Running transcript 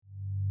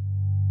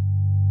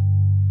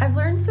I've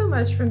learned so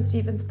much from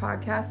Stephen's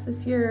podcast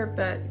this year,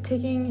 but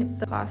taking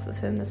the class with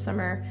him this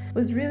summer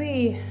was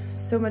really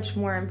so much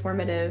more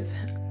informative.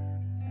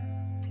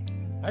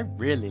 I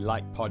really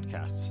like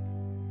podcasts,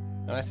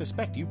 and I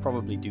suspect you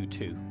probably do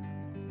too.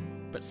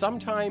 But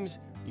sometimes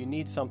you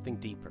need something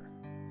deeper.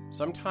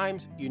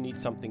 Sometimes you need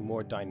something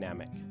more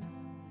dynamic.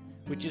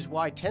 Which is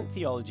why 10th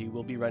Theology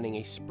will be running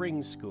a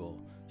spring school,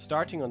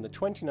 starting on the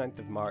 29th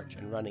of March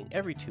and running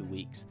every 2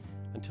 weeks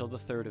until the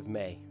 3rd of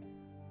May.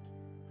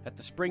 At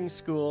the spring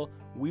school,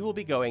 we will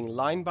be going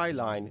line by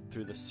line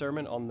through the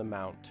Sermon on the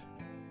Mount.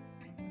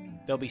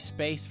 There'll be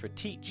space for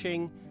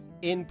teaching,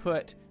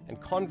 input, and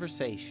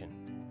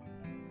conversation.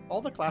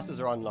 All the classes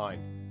are online,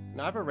 and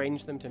I've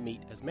arranged them to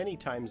meet as many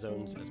time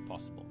zones as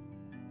possible.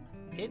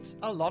 It's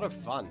a lot of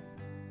fun.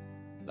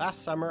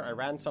 Last summer, I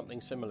ran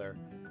something similar,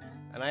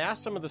 and I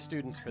asked some of the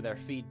students for their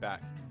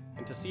feedback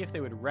and to see if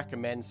they would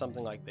recommend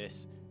something like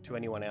this to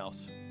anyone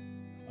else.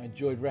 I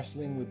enjoyed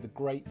wrestling with the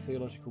great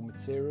theological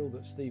material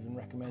that Stephen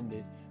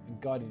recommended and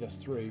guided us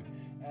through,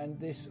 and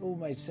this all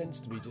made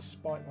sense to me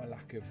despite my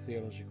lack of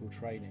theological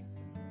training.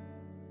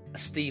 A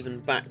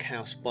Stephen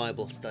Backhouse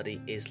Bible study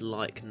is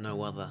like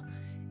no other.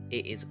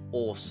 It is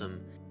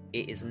awesome.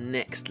 It is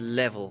next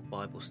level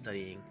Bible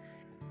studying.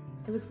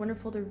 It was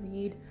wonderful to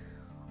read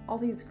all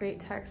these great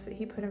texts that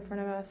he put in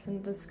front of us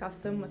and discuss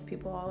them with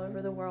people all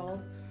over the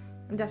world.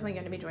 I'm definitely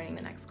going to be joining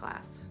the next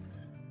class.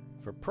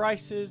 For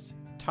prices,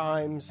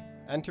 times,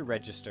 and to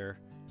register,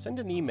 send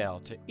an email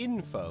to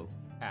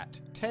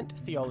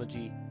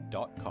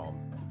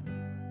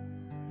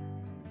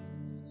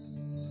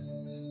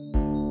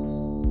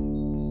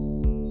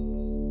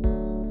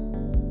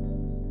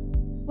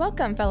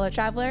Welcome, fellow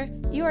traveler.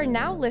 You are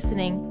now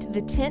listening to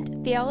the Tent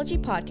Theology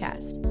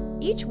Podcast.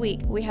 Each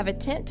week, we have a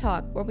tent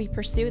talk where we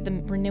pursue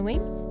the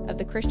renewing of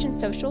the Christian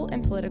social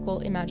and political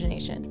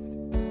imagination.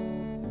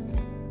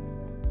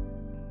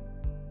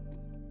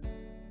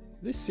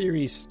 This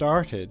series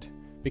started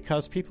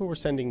because people were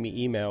sending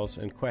me emails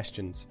and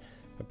questions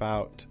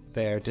about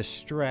their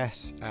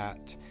distress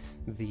at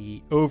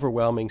the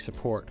overwhelming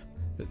support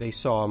that they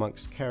saw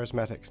amongst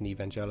charismatics and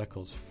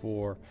evangelicals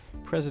for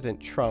President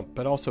Trump,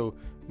 but also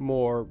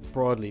more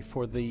broadly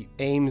for the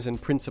aims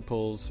and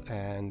principles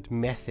and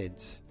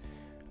methods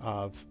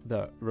of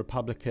the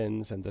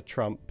Republicans and the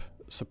Trump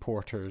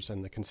supporters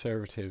and the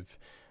conservative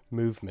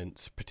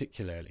movements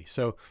particularly.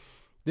 So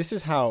this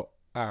is how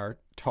our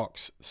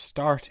talks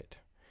started,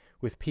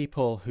 with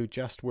people who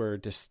just were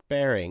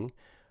despairing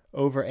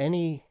over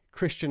any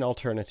Christian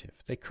alternative.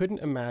 They couldn't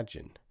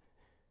imagine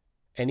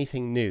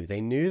anything new.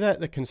 They knew that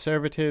the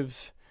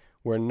conservatives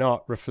were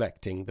not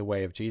reflecting the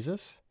way of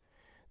Jesus.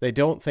 They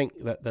don't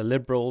think that the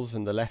liberals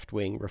and the left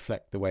wing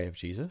reflect the way of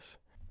Jesus.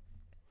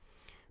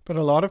 But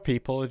a lot of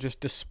people are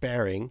just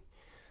despairing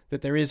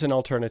that there is an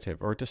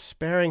alternative, or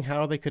despairing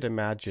how they could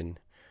imagine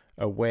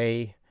a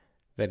way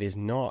that is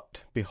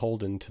not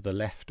beholden to the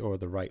left or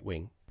the right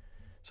wing.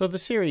 So the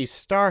series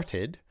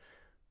started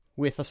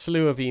with a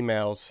slew of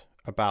emails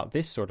about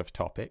this sort of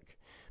topic,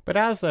 but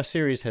as the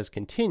series has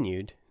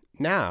continued,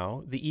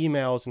 now the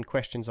emails and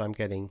questions I'm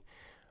getting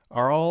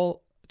are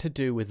all to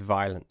do with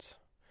violence.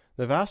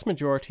 The vast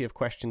majority of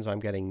questions I'm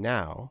getting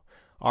now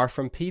are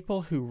from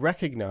people who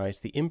recognize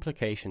the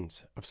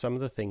implications of some of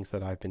the things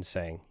that I've been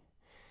saying.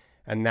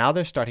 And now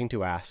they're starting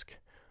to ask,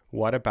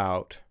 what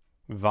about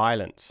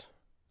violence?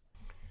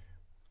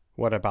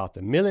 What about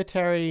the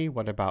military?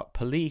 What about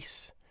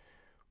police?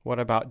 What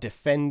about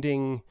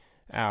defending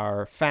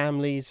our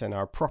families and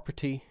our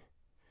property?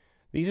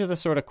 These are the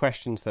sort of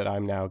questions that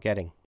I'm now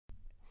getting.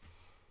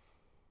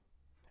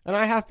 And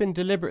I have been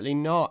deliberately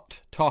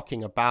not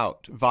talking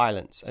about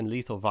violence and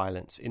lethal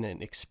violence in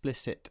an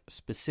explicit,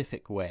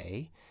 specific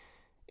way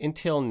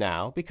until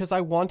now, because I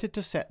wanted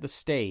to set the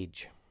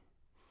stage.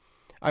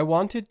 I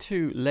wanted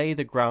to lay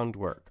the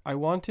groundwork. I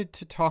wanted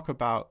to talk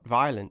about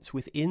violence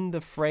within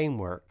the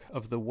framework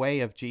of the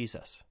way of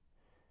Jesus.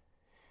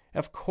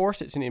 Of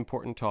course it's an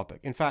important topic.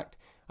 In fact,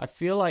 I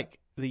feel like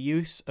the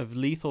use of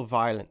lethal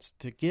violence,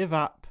 to give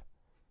up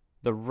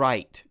the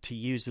right to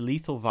use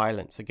lethal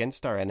violence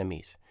against our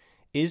enemies,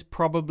 is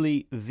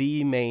probably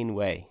the main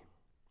way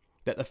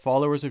that the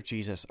followers of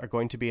Jesus are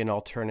going to be an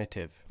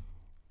alternative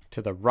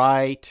to the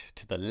right,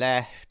 to the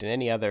left, and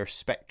any other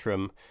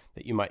spectrum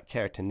that you might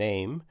care to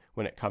name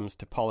when it comes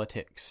to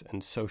politics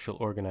and social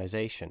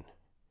organization.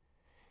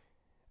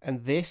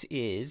 And this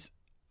is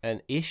an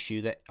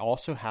issue that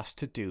also has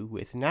to do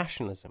with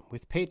nationalism,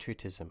 with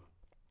patriotism,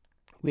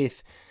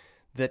 with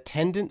the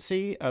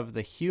tendency of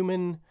the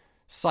human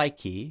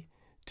psyche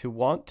to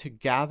want to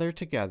gather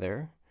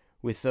together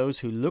with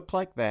those who look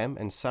like them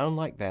and sound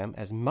like them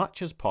as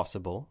much as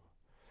possible,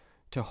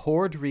 to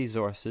hoard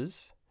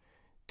resources,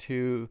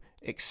 to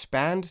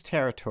expand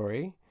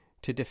territory,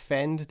 to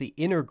defend the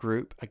inner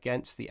group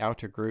against the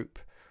outer group,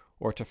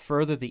 or to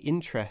further the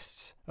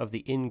interests of the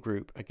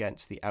in-group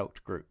against the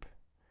out-group.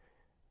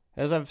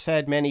 As I've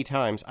said many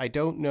times, I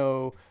don't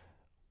know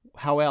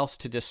how else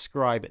to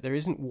describe it. There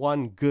isn't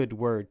one good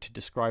word to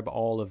describe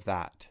all of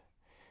that.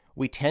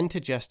 We tend to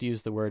just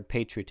use the word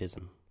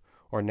patriotism,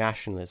 or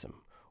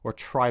nationalism, or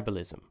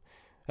tribalism.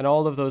 And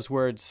all of those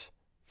words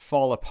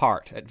fall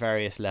apart at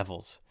various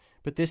levels.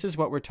 But this is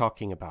what we're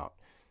talking about.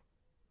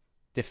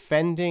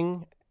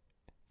 Defending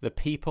the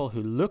people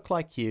who look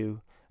like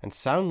you and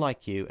sound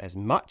like you as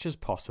much as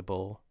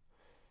possible,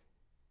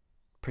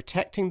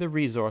 protecting the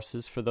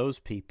resources for those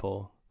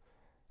people,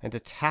 and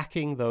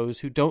attacking those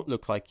who don't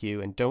look like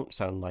you and don't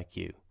sound like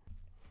you.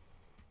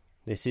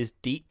 This is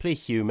deeply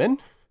human.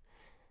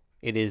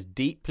 It is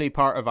deeply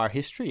part of our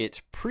history.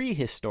 It's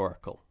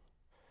prehistorical.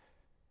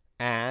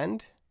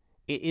 And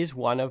it is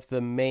one of the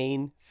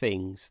main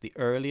things the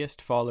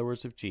earliest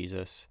followers of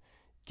Jesus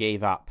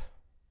gave up.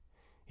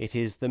 It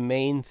is the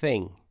main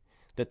thing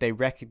that they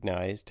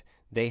recognized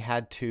they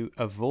had to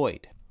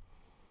avoid.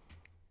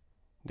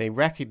 They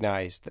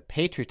recognized that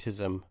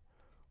patriotism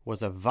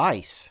was a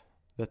vice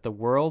that the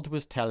world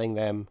was telling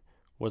them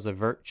was a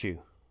virtue.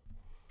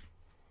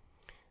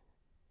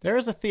 There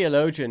is a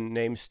theologian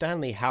named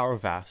Stanley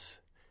Hauerwas,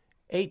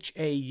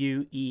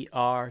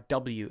 Hauerwas.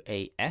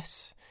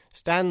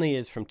 Stanley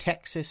is from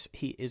Texas.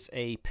 He is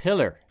a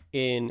pillar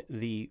in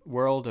the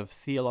world of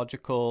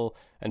theological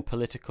and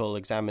political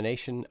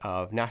examination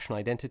of national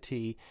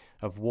identity,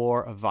 of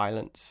war, of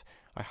violence.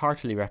 I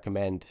heartily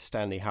recommend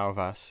Stanley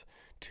Hauerwas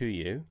to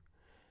you.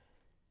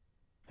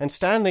 And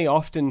Stanley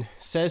often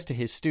says to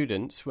his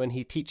students when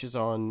he teaches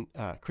on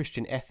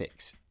Christian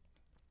ethics,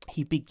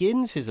 he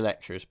begins his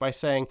lectures by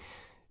saying,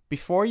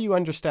 before you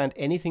understand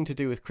anything to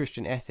do with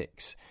Christian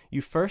ethics,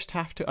 you first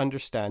have to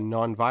understand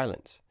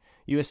nonviolence.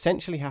 You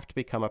essentially have to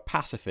become a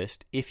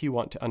pacifist if you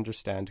want to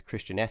understand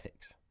Christian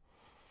ethics.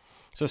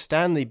 So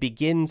Stanley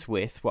begins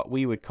with what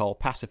we would call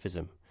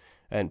pacifism.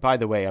 And by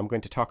the way, I'm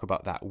going to talk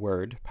about that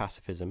word,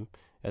 pacifism,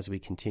 as we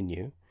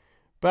continue.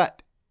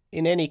 But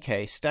in any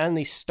case,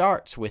 Stanley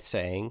starts with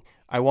saying,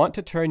 I want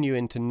to turn you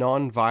into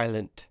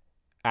non-violent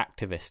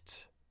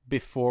activists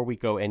before we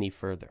go any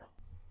further.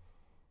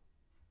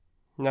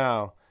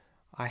 Now,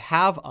 I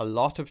have a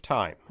lot of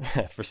time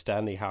for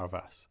Stanley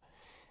Hauerwas.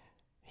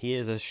 He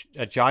is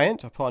a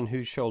giant upon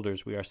whose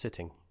shoulders we are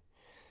sitting.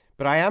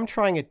 But I am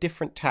trying a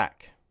different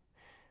tack.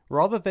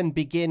 Rather than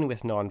begin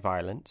with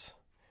non-violence,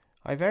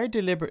 I very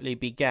deliberately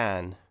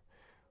began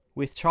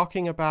with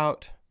talking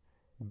about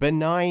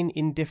benign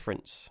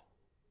indifference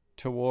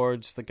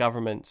towards the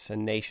governments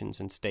and nations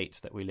and states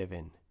that we live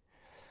in.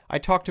 I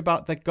talked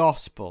about the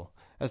gospel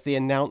as the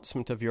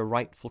announcement of your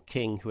rightful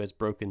king who has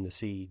broken the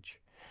siege.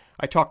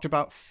 I talked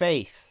about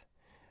faith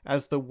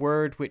as the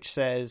word which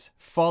says,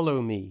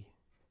 follow me,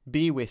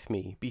 be with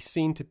me, be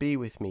seen to be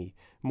with me,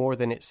 more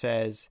than it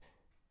says,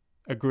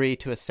 agree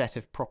to a set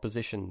of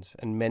propositions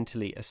and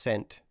mentally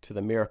assent to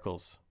the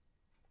miracles.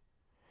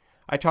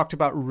 I talked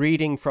about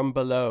reading from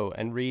below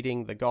and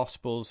reading the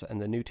Gospels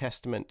and the New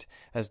Testament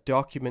as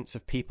documents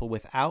of people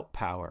without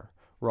power,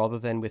 rather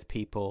than with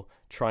people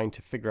trying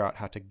to figure out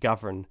how to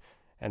govern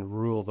and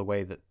rule the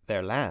way that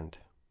their land.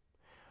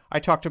 I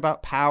talked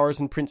about powers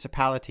and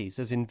principalities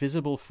as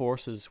invisible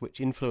forces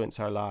which influence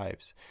our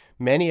lives,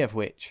 many of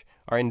which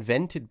are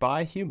invented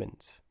by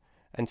humans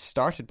and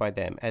started by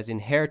them as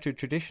inherited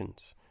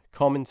traditions,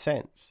 common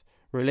sense,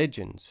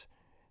 religions,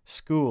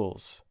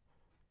 schools,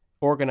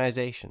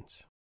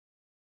 organizations.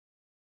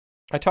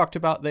 I talked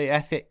about the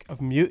ethic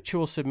of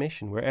mutual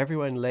submission, where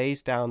everyone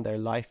lays down their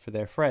life for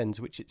their friends,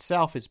 which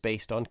itself is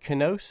based on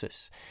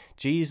kenosis.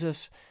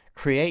 Jesus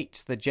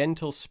creates the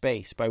gentle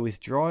space by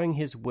withdrawing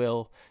his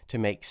will to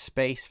make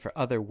space for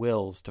other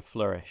wills to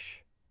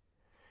flourish.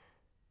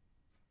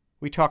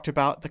 We talked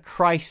about the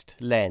Christ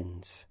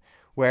lens,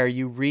 where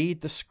you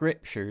read the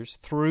scriptures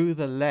through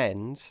the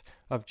lens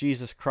of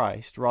Jesus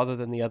Christ rather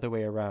than the other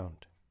way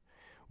around,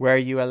 where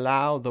you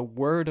allow the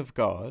Word of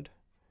God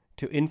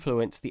to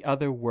influence the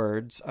other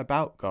words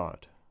about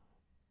God.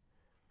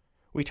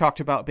 We talked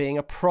about being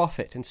a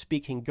prophet and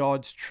speaking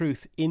God's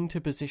truth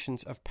into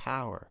positions of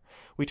power.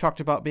 We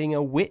talked about being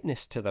a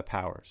witness to the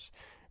powers,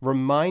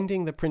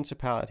 reminding the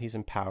principalities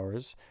and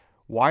powers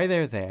why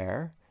they're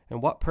there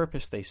and what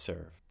purpose they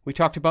serve. We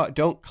talked about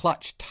don't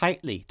clutch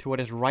tightly to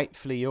what is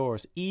rightfully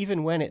yours,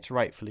 even when it's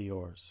rightfully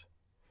yours.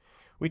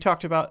 We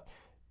talked about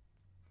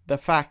the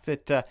fact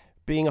that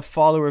being a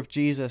follower of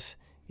Jesus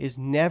is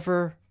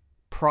never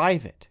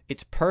private.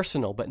 It's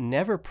personal, but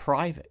never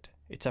private.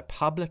 It's a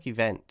public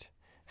event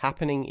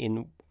happening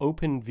in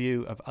open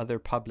view of other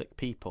public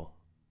people.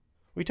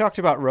 We talked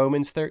about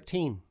Romans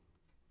 13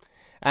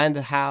 and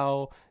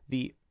how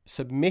the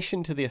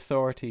submission to the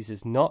authorities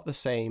is not the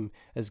same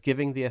as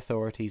giving the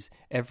authorities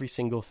every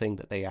single thing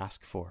that they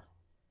ask for,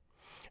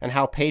 and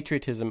how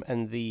patriotism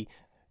and the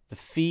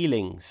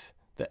feelings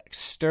that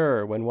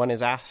stir when one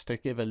is asked to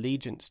give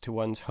allegiance to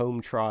one's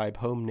home tribe,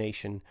 home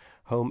nation,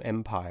 home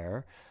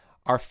empire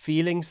are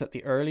feelings that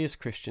the earliest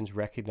Christians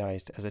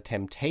recognized as a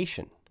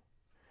temptation,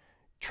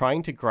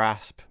 trying to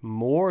grasp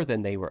more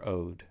than they were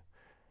owed,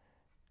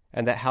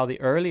 and that how the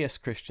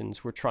earliest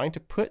Christians were trying to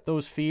put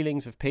those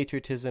feelings of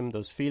patriotism,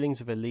 those feelings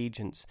of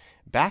allegiance,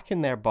 back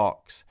in their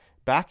box,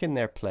 back in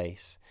their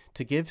place,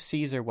 to give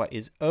Caesar what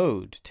is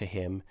owed to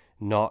him,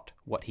 not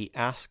what he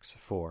asks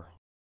for.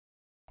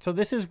 So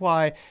this is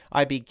why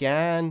I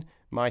began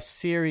my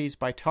series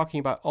by talking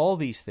about all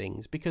these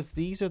things because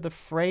these are the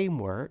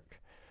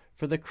framework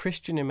for the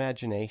Christian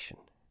imagination.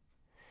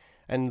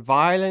 And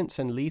violence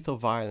and lethal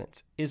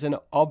violence is an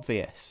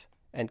obvious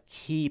and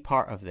key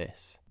part of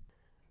this.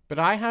 But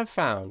I have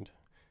found,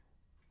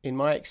 in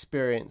my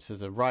experience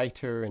as a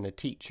writer and a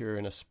teacher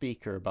and a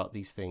speaker about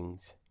these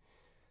things,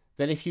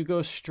 that if you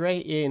go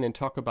straight in and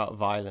talk about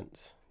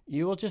violence,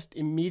 you will just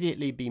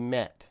immediately be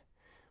met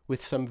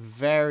with some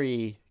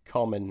very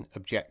common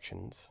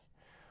objections,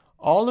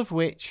 all of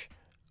which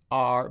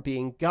are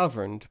being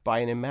governed by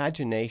an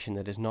imagination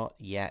that is not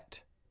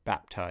yet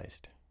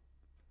baptized.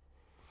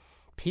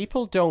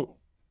 People don't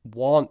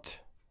want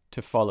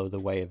to follow the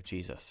way of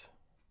Jesus.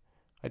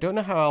 I don't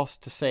know how else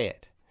to say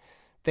it.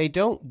 They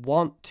don't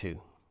want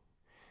to.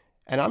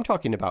 And I'm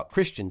talking about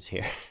Christians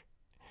here.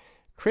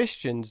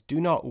 Christians do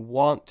not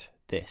want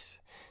this.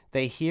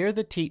 They hear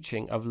the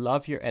teaching of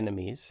love your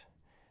enemies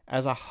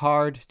as a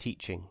hard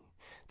teaching.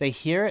 They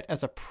hear it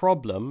as a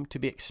problem to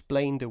be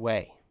explained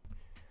away,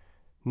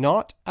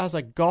 not as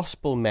a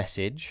gospel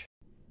message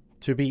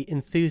to be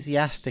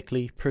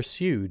enthusiastically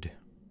pursued.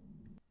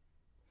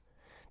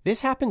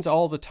 This happens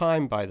all the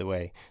time, by the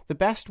way. The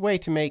best way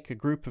to make a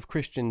group of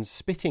Christians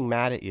spitting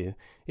mad at you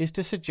is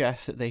to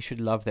suggest that they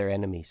should love their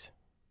enemies.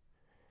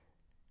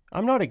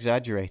 I'm not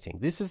exaggerating.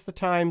 This is the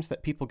times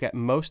that people get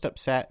most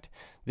upset.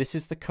 This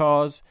is the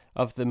cause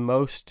of the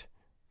most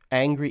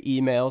angry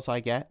emails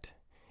I get.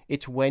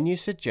 It's when you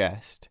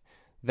suggest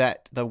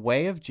that the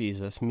way of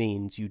Jesus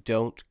means you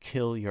don't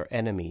kill your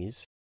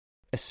enemies,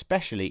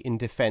 especially in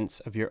defense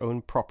of your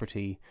own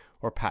property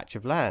or patch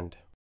of land.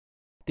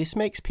 This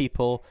makes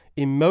people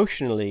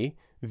emotionally,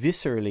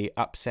 viscerally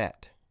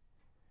upset,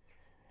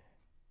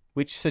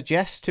 which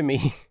suggests to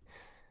me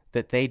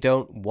that they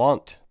don't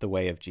want the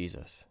way of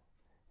Jesus.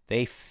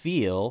 They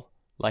feel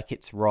like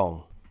it's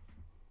wrong,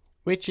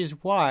 which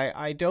is why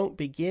I don't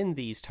begin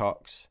these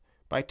talks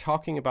by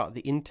talking about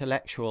the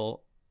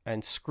intellectual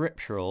and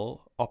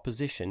scriptural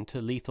opposition to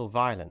lethal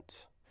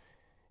violence.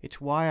 It's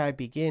why I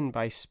begin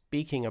by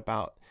speaking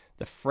about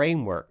the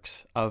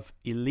frameworks of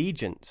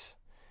allegiance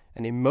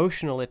and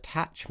emotional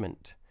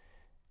attachment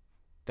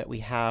that we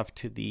have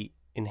to the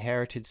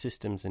inherited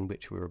systems in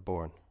which we were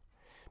born.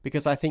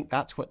 Because I think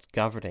that's what's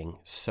governing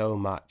so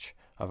much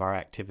of our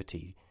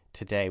activity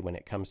today when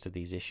it comes to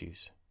these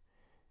issues.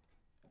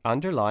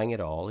 Underlying it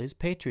all is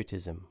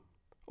patriotism,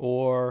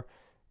 or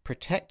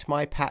protect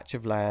my patch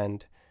of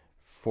land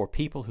for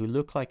people who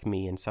look like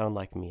me and sound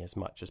like me as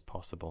much as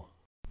possible.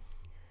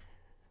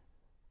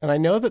 And I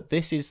know that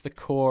this is the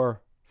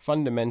core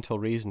fundamental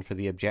reason for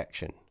the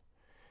objection.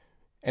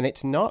 And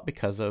it's not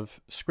because of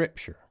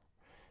Scripture.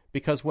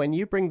 Because when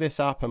you bring this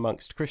up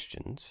amongst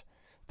Christians,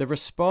 the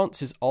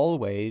response is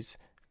always,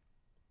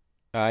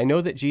 I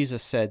know that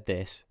Jesus said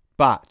this,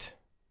 but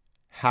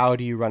how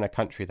do you run a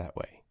country that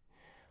way?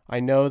 I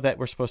know that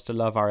we're supposed to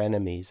love our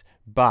enemies,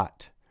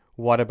 but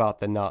what about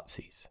the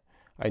Nazis?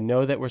 I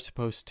know that we're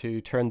supposed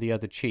to turn the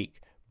other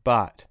cheek,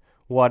 but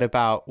what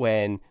about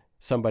when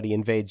somebody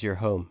invades your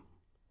home?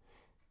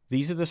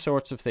 These are the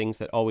sorts of things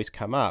that always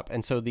come up.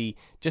 And so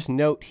just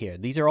note here,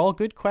 these are all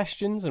good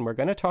questions and we're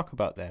going to talk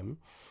about them.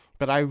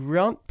 But I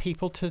want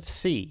people to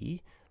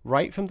see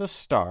right from the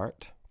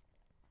start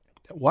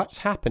that what's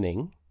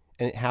happening,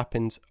 and it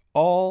happens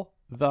all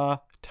the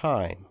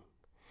time,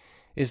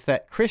 is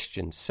that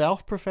Christians,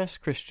 self-professed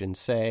Christians,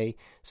 say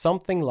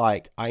something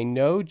like, I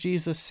know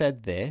Jesus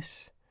said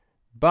this,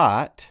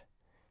 but,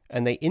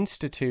 and they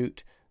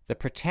institute the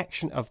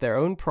protection of their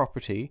own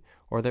property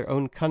or their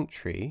own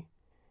country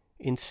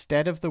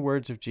instead of the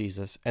words of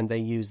Jesus, and they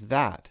use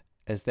that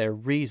as their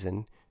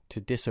reason to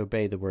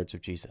disobey the words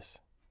of Jesus.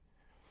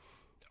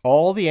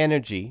 All the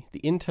energy, the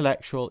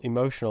intellectual,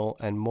 emotional,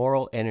 and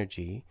moral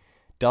energy,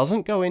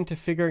 doesn't go into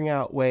figuring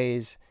out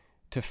ways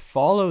to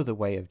follow the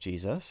way of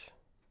Jesus.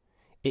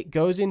 It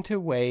goes into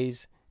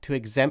ways to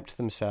exempt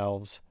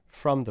themselves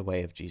from the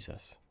way of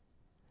Jesus.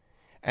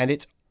 And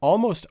it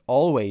almost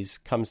always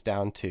comes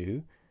down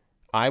to,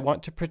 I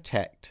want to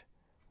protect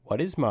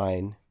what is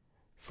mine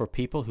for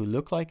people who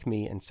look like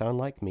me and sound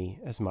like me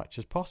as much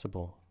as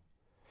possible.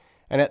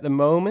 And at the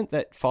moment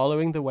that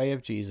following the way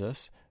of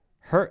Jesus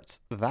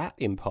hurts that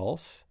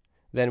impulse,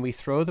 then we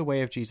throw the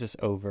way of Jesus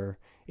over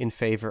in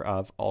favor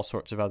of all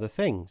sorts of other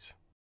things.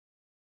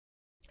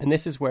 And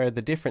this is where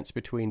the difference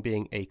between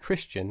being a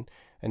Christian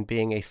and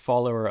being a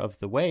follower of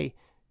the way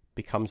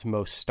becomes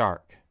most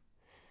stark.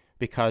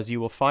 Because you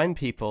will find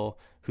people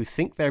who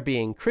think they're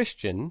being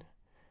Christian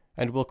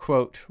and will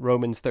quote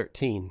Romans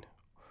 13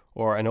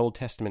 or an Old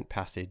Testament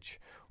passage,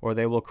 or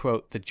they will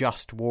quote the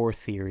just war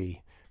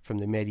theory from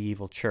the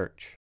medieval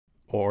church,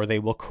 or they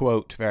will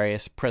quote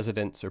various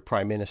presidents or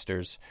prime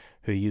ministers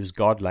who use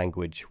God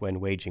language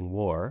when waging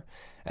war,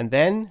 and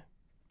then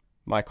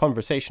my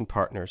conversation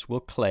partners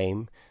will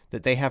claim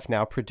that they have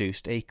now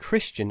produced a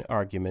Christian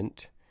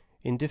argument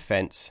in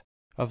defense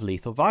of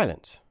lethal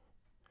violence.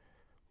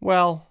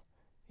 Well,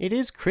 it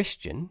is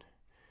Christian,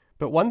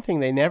 but one thing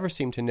they never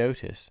seem to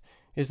notice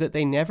is that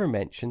they never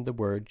mention the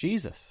word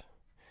Jesus.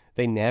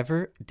 They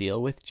never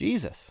deal with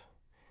Jesus.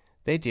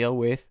 they deal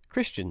with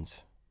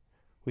Christians,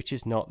 which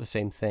is not the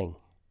same thing.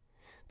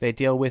 They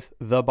deal with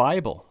the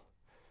Bible,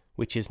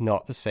 which is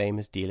not the same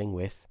as dealing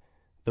with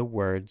the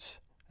words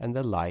and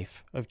the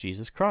life of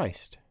Jesus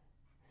Christ.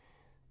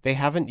 They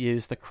haven't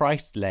used the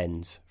Christ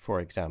lens, for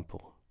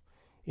example,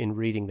 in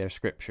reading their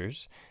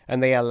scriptures,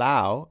 and they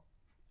allow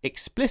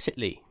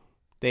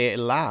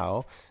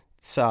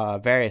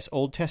various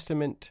Old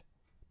Testament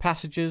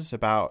passages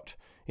about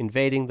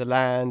invading the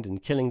land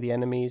and killing the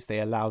enemies. They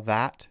allow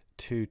that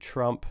to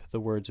trump the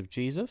words of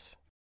Jesus.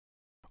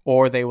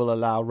 Or they will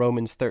allow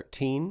Romans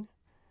 13,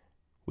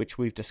 which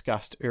we've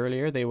discussed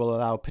earlier. They will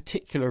allow a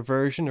particular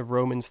version of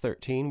Romans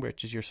 13,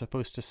 which is you're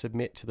supposed to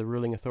submit to the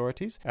ruling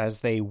authorities as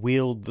they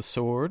wield the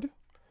sword.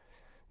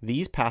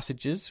 These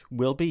passages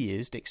will be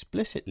used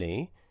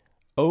explicitly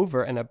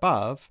over and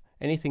above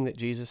anything that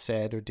Jesus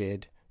said or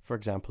did, for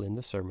example, in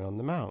the Sermon on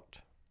the Mount.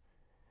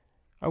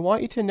 I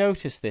want you to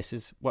notice this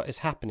is what is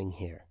happening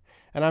here.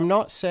 And I'm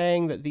not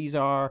saying that these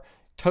are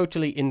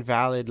totally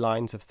invalid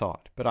lines of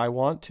thought, but I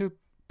want to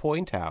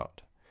point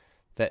out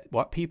that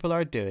what people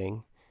are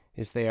doing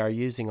is they are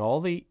using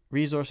all the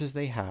resources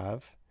they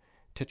have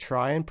to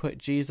try and put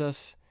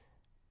Jesus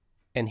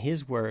and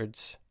his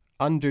words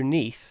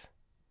underneath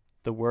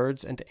the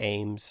words and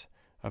aims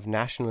of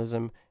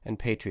nationalism and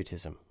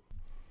patriotism.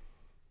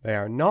 They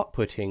are not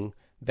putting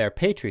their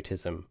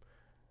patriotism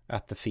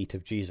at the feet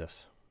of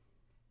Jesus.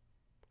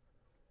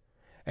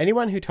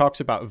 Anyone who talks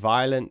about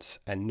violence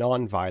and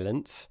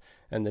non-violence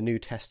and the New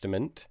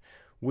Testament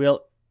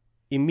will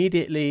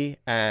immediately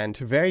and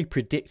very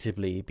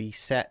predictably be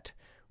set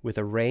with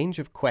a range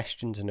of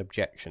questions and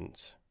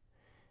objections.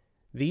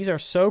 These are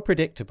so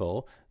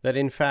predictable that,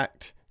 in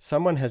fact,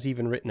 someone has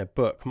even written a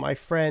book. My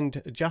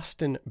friend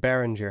Justin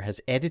Berenger has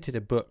edited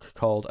a book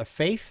called A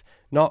Faith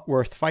Not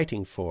Worth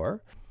Fighting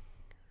For,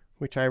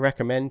 which I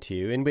recommend to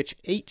you, in which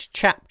each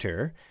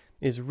chapter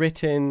is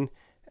written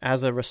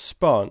as a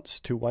response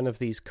to one of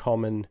these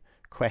common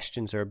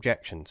questions or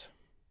objections.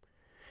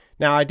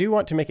 Now, I do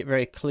want to make it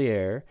very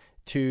clear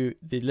to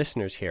the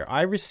listeners here.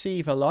 I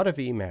receive a lot of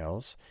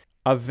emails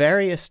of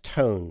various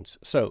tones.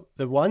 So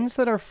the ones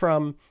that are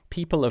from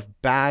people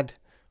of bad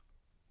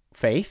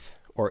faith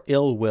or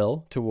ill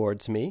will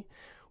towards me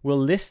will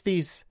list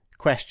these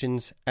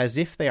questions as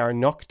if they are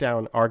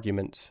knockdown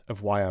arguments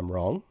of why I'm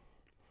wrong.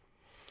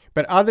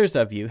 But others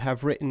of you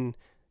have written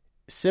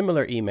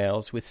similar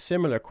emails with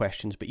similar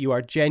questions, but you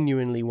are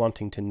genuinely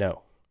wanting to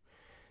know.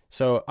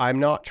 So I'm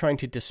not trying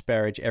to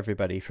disparage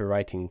everybody for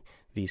writing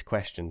these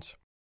questions.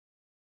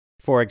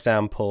 For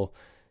example,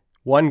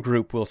 one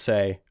group will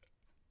say,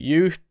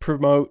 you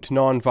promote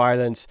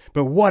non-violence,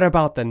 but what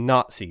about the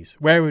Nazis?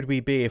 Where would we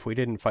be if we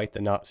didn't fight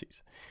the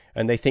Nazis?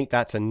 And they think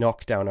that's a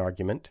knockdown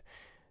argument.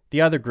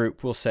 The other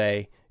group will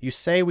say, you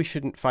say we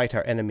shouldn't fight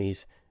our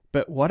enemies,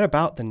 but what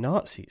about the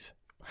Nazis?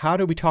 How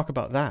do we talk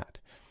about that?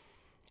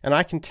 And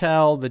I can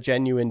tell the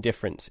genuine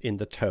difference in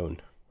the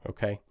tone,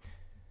 okay?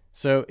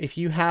 So if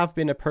you have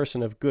been a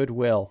person of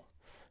goodwill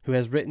who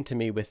has written to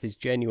me with these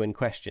genuine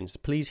questions,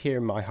 please hear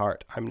my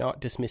heart. I'm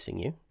not dismissing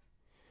you.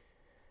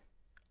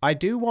 I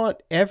do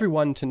want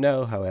everyone to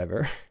know,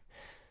 however,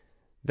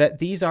 that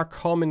these are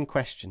common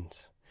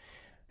questions,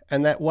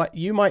 and that what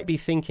you might be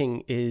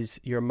thinking is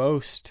your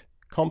most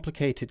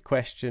complicated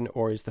question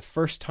or is the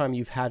first time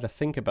you've had to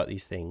think about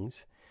these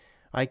things.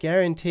 I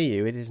guarantee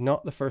you it is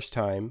not the first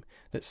time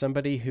that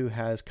somebody who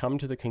has come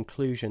to the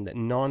conclusion that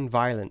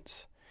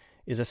non-violence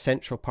is a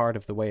central part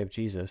of the way of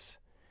Jesus,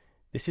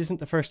 this isn't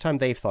the first time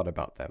they've thought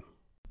about them.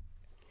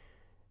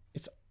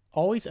 It's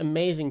always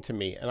amazing to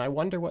me, and I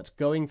wonder what's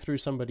going through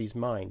somebody's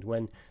mind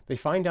when they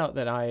find out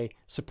that I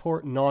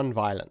support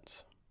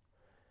non-violence.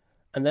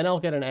 And then I'll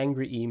get an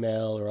angry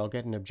email or I'll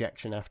get an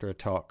objection after a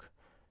talk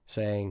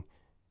saying,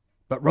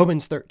 but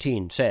Romans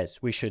 13 says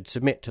we should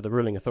submit to the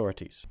ruling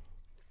authorities.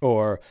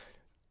 Or,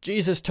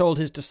 Jesus told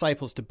his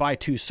disciples to buy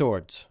 2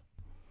 swords.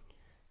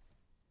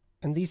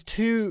 And these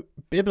 2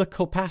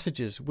 biblical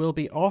passages will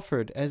be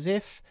offered as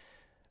if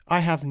I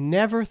have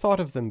never thought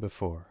of them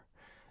before.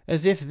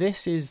 As if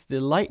this is the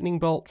lightning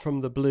bolt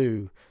from the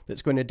blue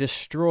that's going to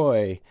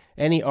destroy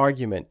any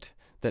argument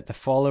that the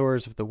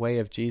followers of the way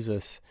of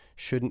Jesus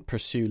shouldn't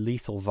pursue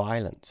lethal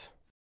violence.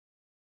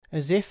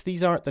 As if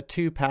these aren't the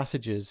 2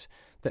 passages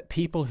that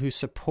people who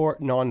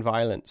support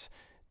non-violence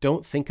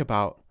don't think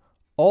about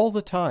all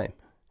the time.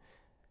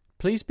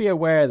 Please be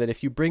aware that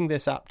if you bring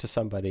this up to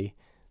somebody,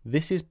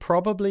 this is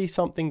probably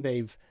something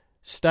they've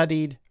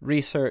studied,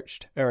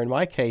 researched, or in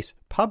my case,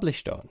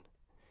 published on.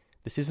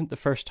 This isn't the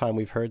first time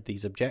we've heard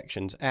these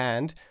objections,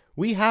 and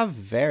we have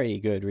very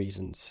good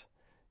reasons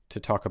to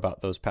talk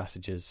about those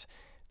passages.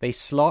 They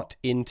slot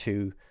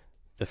into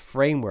the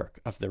framework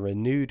of the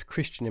renewed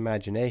Christian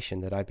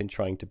imagination that I've been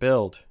trying to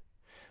build.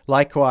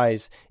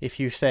 Likewise, if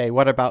you say,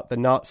 what about the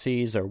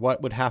Nazis, or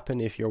what would happen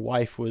if your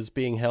wife was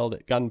being held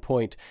at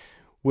gunpoint,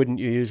 wouldn't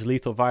you use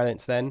lethal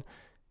violence then?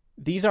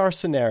 These are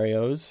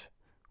scenarios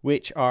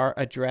which are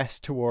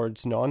addressed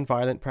towards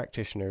non-violent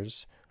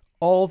practitioners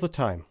all the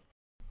time.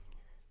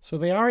 So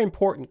they are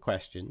important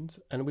questions,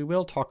 and we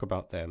will talk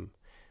about them.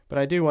 But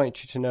I do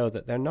want you to know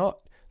that they're not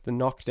the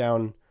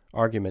knockdown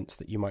arguments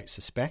that you might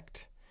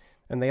suspect,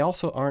 and they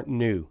also aren't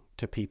new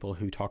to people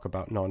who talk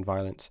about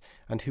nonviolence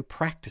and who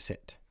practice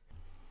it.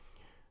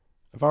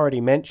 I've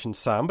already mentioned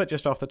some, but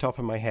just off the top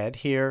of my head,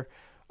 here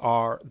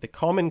are the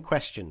common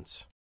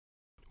questions.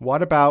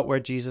 What about where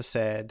Jesus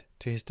said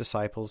to his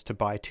disciples to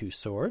buy 2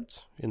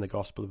 swords in the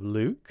Gospel of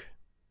Luke?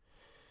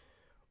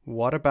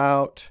 What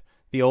about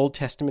the Old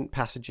Testament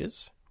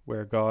passages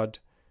where God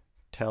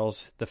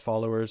tells the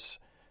followers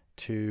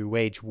to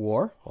wage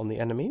war on the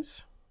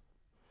enemies?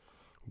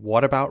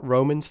 What about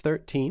Romans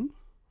 13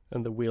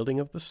 and the wielding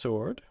of the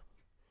sword?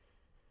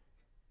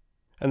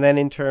 And then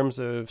in terms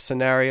of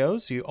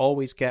scenarios, you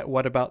always get,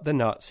 what about the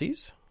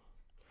Nazis?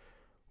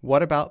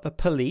 What about the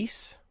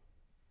police?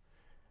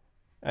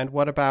 And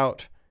what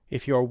about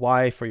if your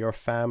wife or your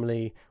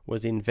family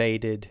was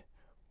invaded,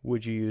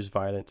 would you use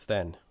violence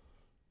then?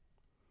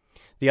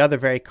 The other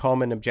very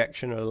common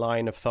objection or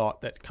line of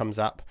thought that comes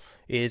up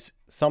is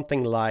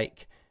something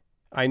like,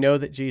 I know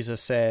that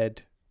Jesus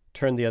said,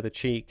 turn the other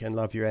cheek and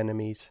love your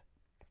enemies,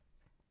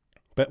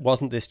 but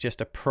wasn't this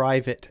just a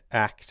private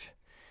act,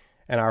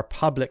 and our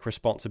public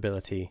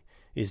responsibility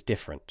is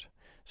different?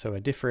 So a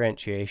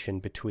differentiation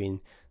between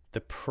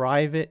the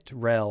private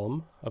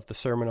realm of the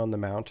Sermon on the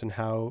Mount and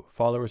how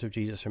followers of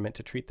Jesus are meant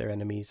to treat their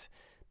enemies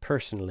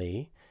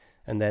personally,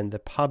 and then the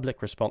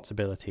public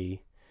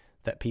responsibility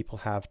that people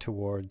have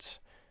towards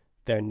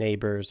their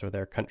neighbors or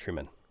their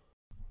countrymen.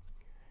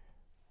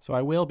 So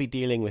I will be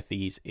dealing with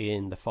these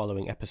in the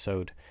following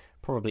episode,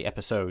 probably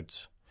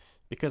episodes,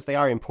 because they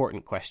are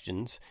important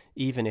questions,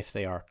 even if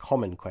they are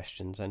common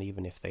questions, and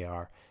even if they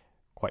are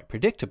quite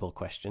predictable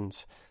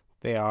questions,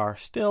 they are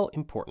still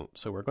important,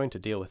 so we're going to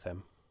deal with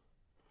them.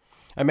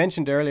 I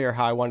mentioned earlier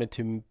how I wanted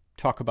to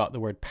talk about the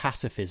word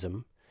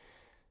pacifism.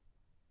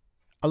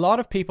 A lot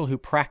of people who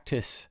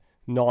practice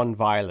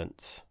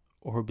nonviolence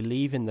or who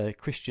believe in the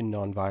Christian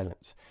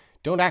nonviolence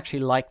don't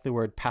actually like the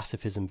word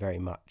pacifism very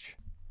much,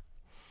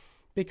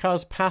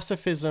 because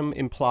pacifism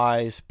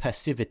implies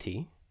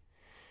passivity,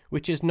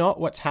 which is not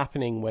what's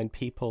happening when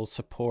people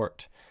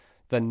support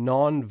the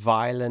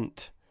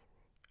non-violent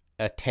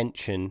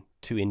attention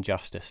to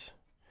injustice.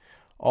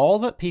 All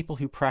that people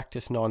who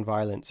practice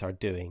non-violence are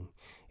doing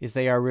is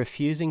they are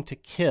refusing to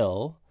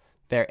kill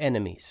their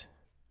enemies.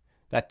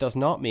 That does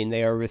not mean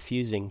they are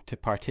refusing to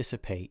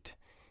participate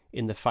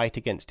in the fight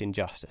against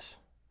injustice.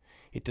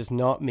 It does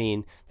not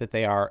mean that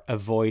they are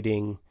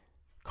avoiding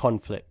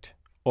conflict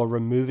or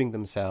removing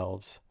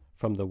themselves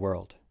from the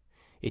world.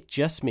 It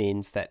just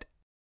means that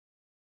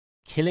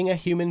killing a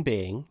human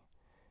being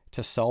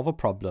to solve a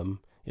problem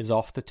is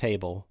off the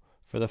table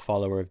for the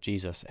follower of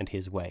Jesus and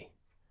his way.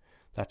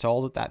 That's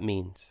all that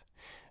means.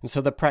 And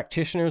so the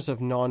practitioners of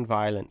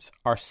nonviolence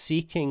are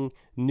seeking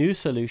new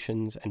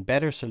solutions and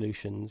better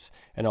solutions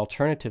and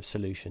alternative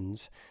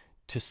solutions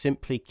to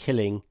simply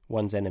killing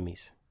one's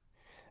enemies.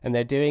 And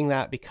they're doing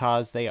that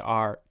because they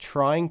are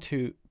trying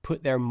to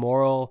put their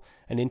moral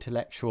and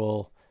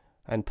intellectual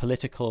and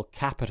political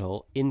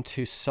capital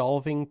into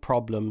solving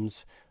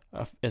problems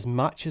as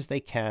much as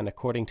they can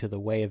according to the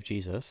way of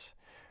Jesus,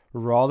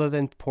 rather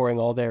than pouring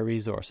all their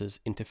resources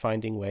into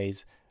finding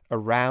ways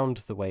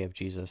around the way of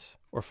Jesus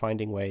or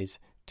finding ways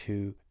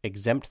to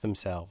exempt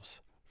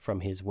themselves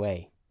from his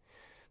way.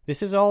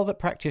 This is all that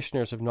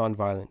practitioners of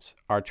nonviolence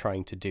are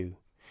trying to do.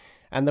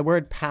 And the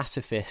word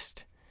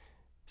pacifist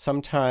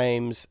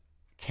sometimes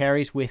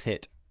carries with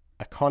it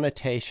a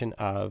connotation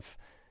of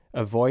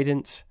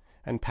avoidance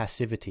and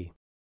passivity,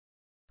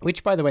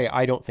 which, by the way,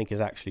 I don't think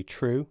is actually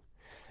true.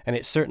 And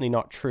it's certainly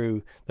not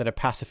true that a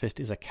pacifist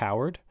is a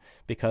coward,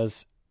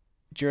 because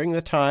during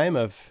the time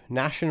of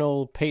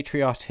national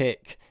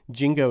patriotic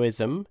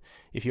jingoism,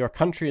 if your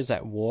country is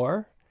at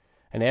war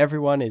and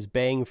everyone is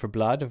baying for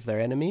blood of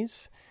their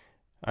enemies,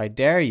 I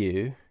dare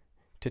you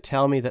to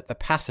tell me that the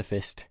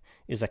pacifist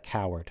is a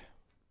coward.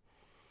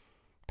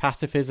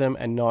 Pacifism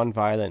and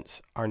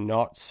nonviolence are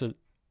not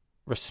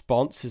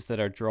responses that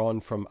are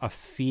drawn from a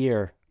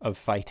fear of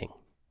fighting.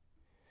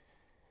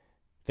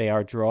 They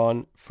are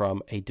drawn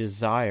from a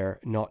desire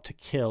not to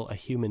kill a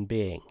human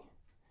being,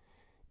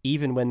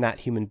 even when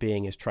that human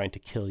being is trying to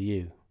kill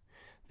you.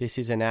 This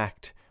is an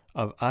act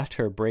of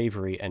utter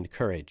bravery and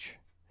courage.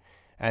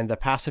 And the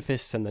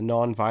pacifists and the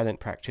non-violent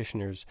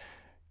practitioners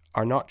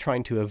are not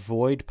trying to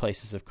avoid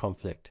places of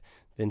conflict.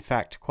 In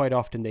fact, quite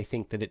often they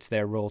think that it's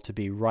their role to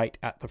be right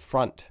at the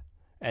front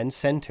and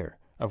center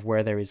of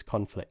where there is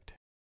conflict.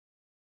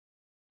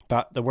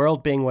 But the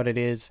world being what it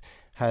is,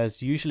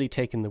 has usually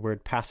taken the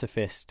word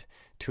pacifist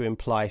to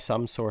imply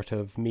some sort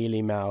of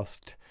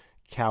mealy-mouthed,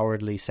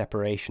 cowardly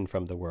separation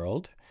from the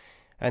world.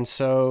 And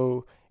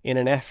so, in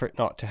an effort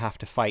not to have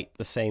to fight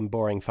the same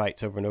boring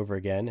fights over and over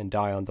again and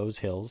die on those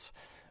hills,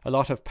 a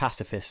lot of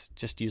pacifists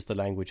just use the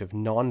language of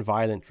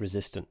non-violent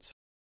resistance.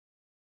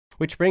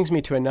 Which brings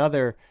me to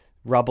another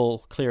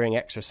rubble-clearing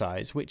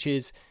exercise, which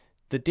is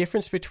the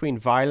difference between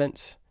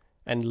violence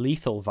and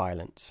lethal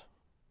violence.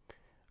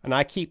 And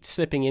I keep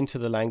slipping into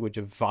the language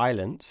of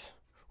violence,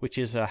 which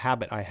is a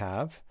habit I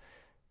have.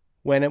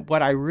 when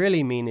what I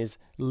really mean is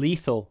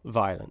lethal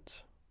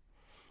violence.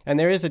 And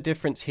there is a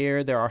difference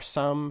here. There are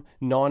some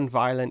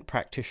non-violent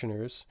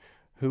practitioners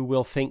who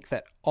will think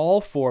that all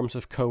forms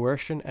of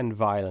coercion and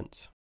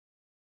violence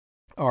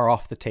are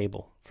off the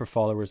table for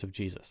followers of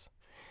Jesus.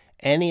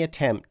 Any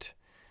attempt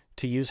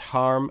to use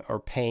harm or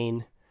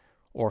pain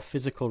or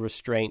physical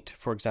restraint,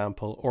 for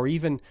example, or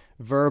even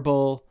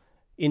verbal,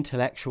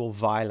 intellectual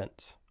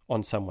violence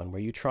on someone,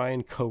 where you try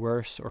and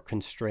coerce or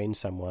constrain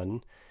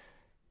someone,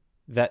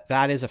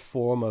 that is a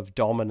form of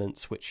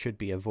dominance which should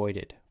be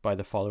avoided by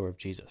the follower of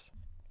Jesus.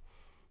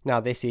 Now,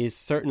 this is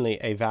certainly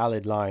a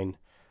valid line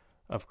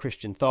of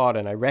Christian thought,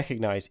 and I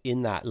recognize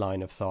in that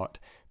line of thought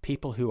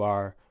people who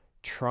are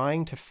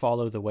trying to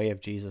follow the way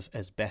of Jesus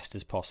as best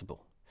as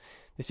possible.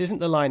 This isn't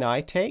the line I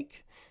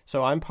take,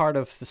 so I'm part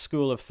of the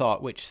school of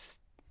thought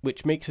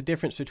which makes a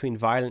difference between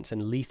violence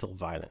and lethal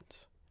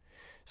violence.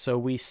 So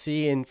we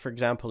see, for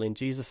example, in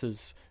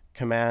Jesus's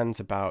commands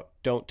about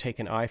don't take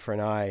an eye for an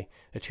eye,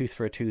 a tooth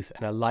for a tooth,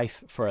 and a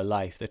life for a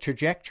life. The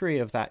trajectory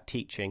of that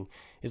teaching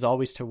is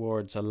always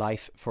towards a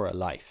life for a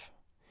life.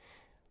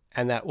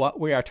 And that what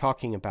we are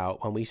talking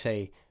about when we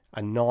say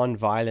a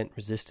non-violent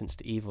resistance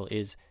to evil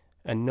is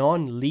a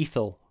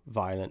non-lethal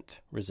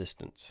violent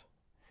resistance.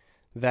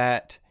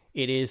 That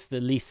it is the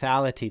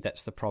lethality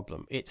that's the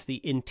problem. It's the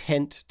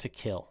intent to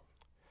kill.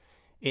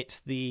 It's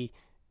the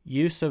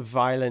use of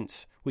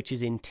violence which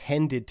is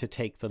intended to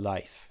take the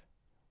life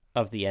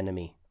of the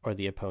enemy or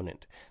the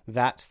opponent.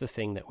 That's the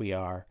thing that we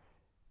are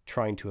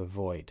trying to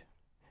avoid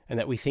and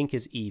that we think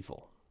is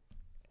evil.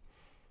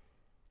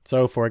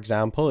 So, for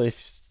example,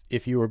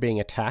 if you were being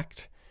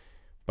attacked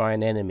by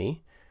an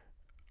enemy,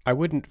 I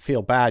wouldn't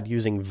feel bad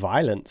using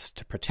violence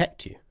to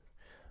protect you.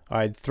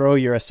 I'd throw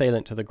your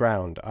assailant to the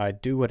ground.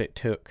 I'd do what it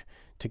took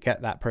to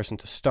get that person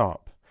to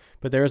stop.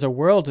 But there is a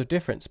world of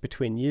difference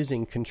between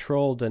using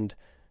controlled and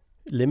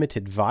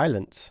limited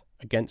violence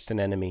against an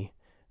enemy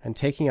and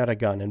taking out a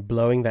gun and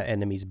blowing that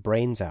enemy's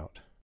brains out.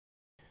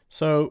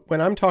 So when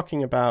I'm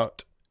talking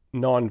about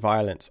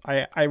non-violence,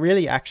 I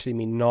really actually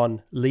mean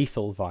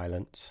non-lethal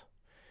violence.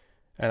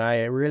 And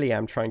I really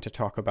am trying to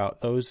talk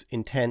about those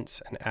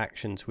intents and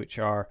actions which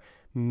are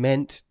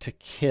meant to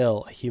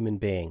kill a human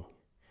being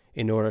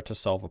in order to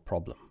solve a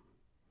problem.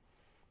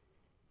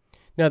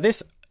 Now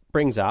this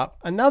brings up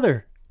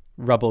another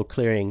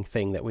rubble-clearing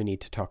thing that we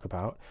need to talk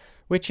about,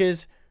 which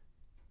is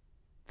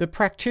the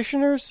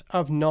practitioners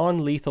of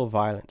non-lethal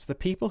violence, the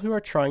people who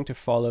are trying to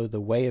follow the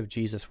way of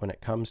Jesus when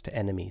it comes to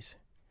enemies,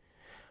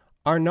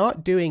 are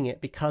not doing it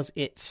because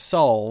it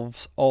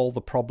solves all the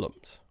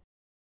problems.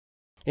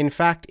 In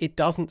fact, it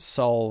doesn't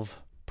solve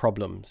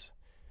problems.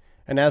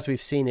 And as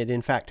we've seen, it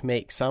in fact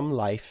makes some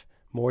life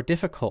more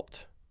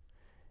difficult.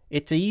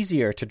 It's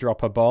easier to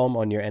drop a bomb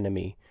on your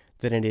enemy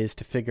than it is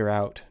to figure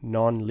out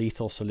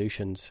non-lethal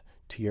solutions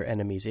to your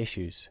enemy's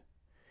issues.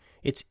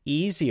 It's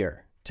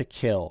easier to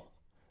kill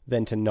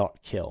than to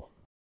not kill.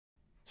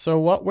 So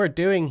what we're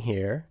doing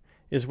here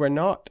is we're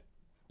not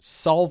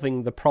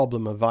solving the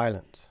problem of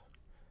violence.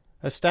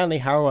 As Stanley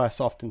Hauerwas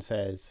often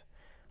says,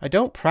 I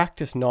don't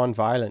practice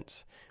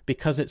non-violence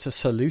because it's a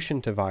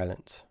solution to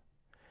violence.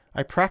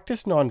 I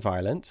practice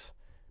non-violence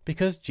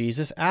because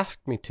Jesus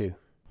asked me to.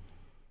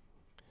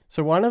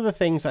 So one of the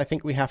things I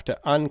think we have to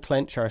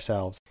unclench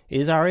ourselves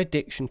is our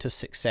addiction to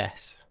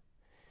success.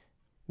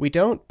 We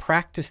don't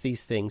practice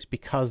these things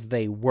because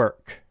they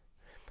work.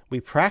 We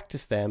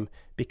practice them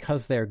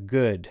because they're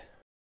good.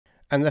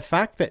 And the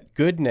fact that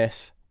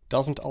goodness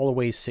doesn't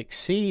always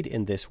succeed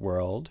in this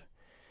world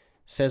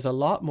says a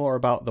lot more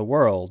about the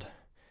world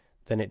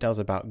than it does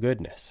about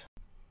goodness.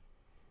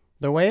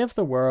 The way of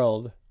the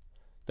world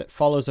that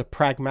follows a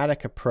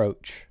pragmatic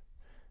approach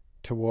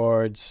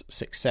towards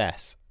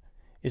success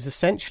is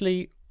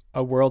essentially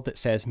a world that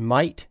says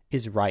might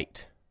is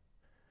right.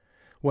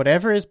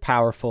 Whatever is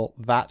powerful,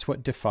 that's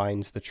what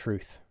defines the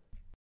truth.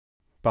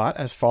 But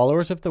as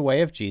followers of the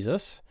way of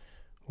Jesus,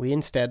 we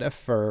instead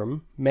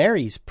affirm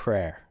Mary's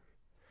prayer.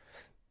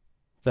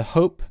 The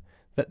hope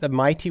that the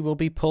mighty will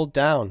be pulled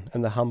down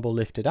and the humble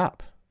lifted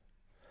up.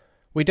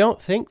 We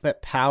don't think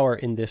that power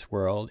in this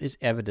world is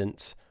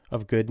evidence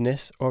of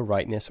goodness or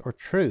rightness or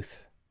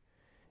truth.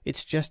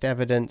 It's just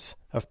evidence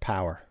of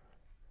power.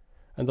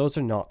 And those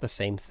are not the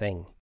same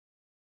thing.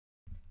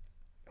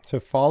 So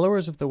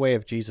followers of the way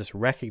of Jesus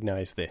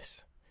recognize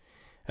this,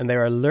 and they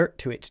are alert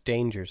to its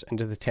dangers and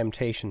to the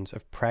temptations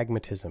of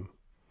pragmatism,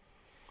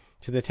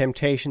 to the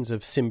temptations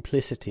of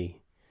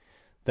simplicity,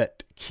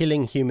 that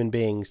killing human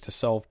beings to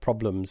solve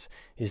problems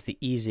is the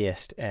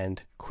easiest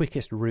and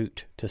quickest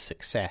route to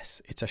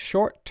success. It's a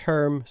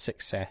short-term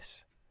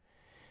success.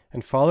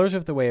 And followers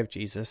of the way of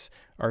Jesus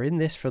are in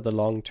this for the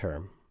long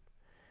term.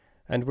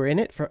 And we're in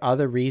it for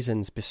other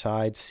reasons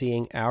besides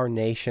seeing our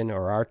nation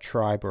or our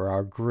tribe or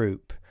our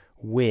group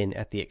win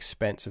at the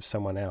expense of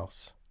someone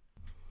else.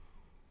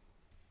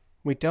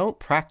 We don't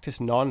practice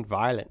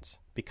non-violence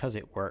because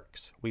it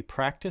works. We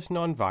practice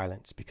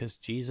non-violence because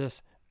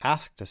Jesus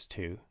asked us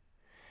to,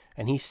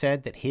 and he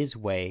said that his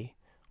way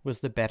was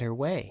the better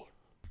way.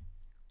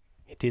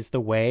 It is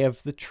the way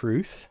of the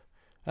truth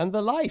and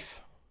the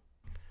life.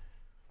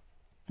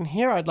 And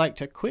here I'd like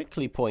to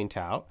quickly point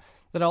out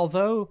that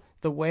although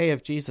the way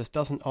of Jesus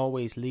doesn't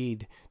always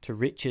lead to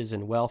riches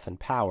and wealth and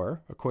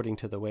power, according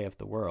to the way of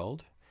the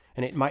world,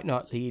 and it might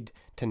not lead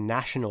to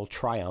national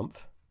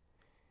triumph,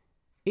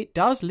 it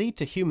does lead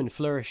to human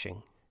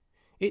flourishing.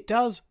 It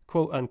does,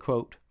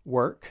 quote-unquote,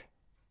 work,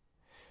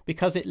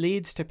 because it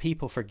leads to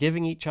people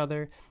forgiving each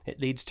other,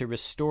 it leads to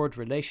restored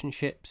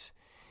relationships,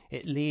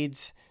 it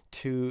leads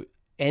to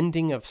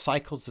ending of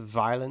cycles of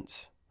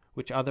violence,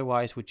 which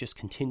otherwise would just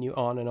continue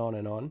on and on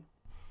and on.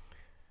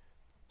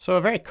 So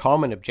a very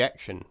common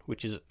objection,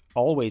 which is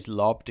always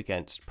lobbed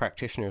against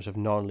practitioners of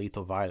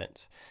non-lethal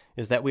violence,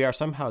 is that we are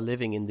somehow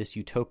living in this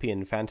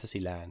utopian fantasy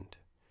land.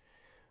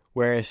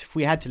 Whereas if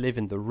we had to live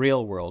in the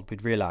real world,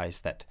 we'd realize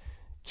that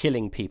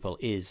killing people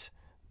is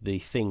the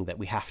thing that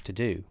we have to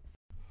do.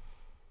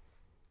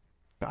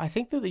 But I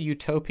think that the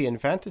utopian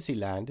fantasy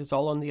land is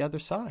all on the other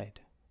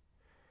side.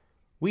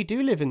 We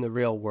do live in the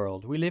real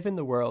world. We live in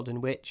the world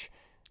in which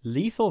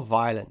lethal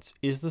violence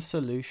is the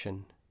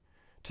solution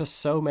to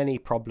so many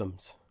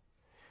problems,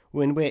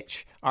 in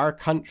which our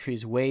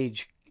countries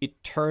wage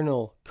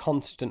eternal,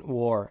 constant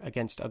war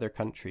against other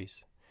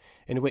countries,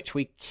 in which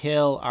we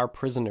kill our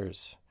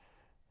prisoners,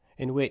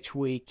 in which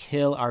we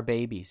kill our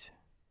babies.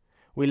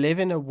 We live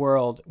in a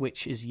world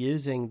which is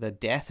using the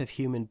death of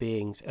human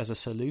beings as a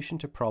solution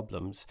to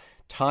problems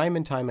time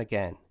and time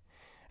again.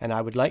 And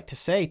I would like to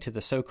say to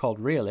the so-called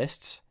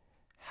realists,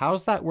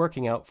 how's that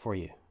working out for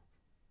you?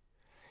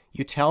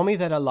 You tell me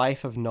that a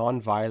life of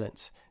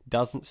non-violence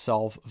doesn't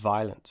solve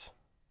violence.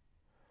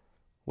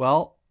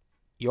 Well,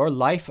 your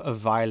life of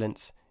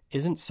violence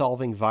isn't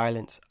solving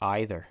violence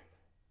either.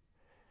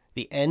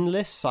 The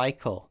endless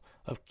cycle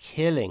of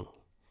killing,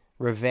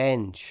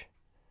 revenge,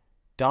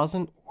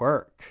 doesn't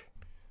work.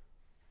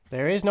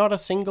 There is not a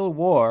single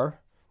war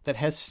that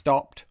has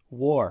stopped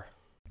war.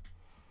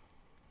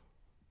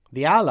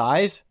 The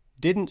Allies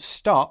didn't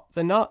stop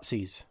the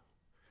Nazis.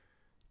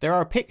 There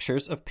are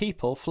pictures of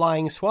people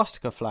flying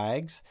swastika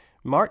flags,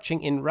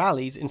 marching in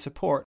rallies in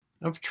support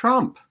of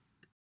Trump.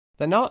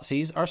 The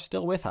Nazis are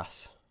still with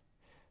us.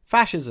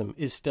 Fascism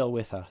is still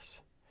with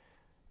us.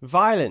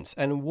 Violence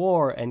and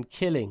war and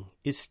killing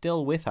is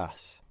still with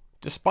us,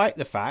 despite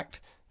the fact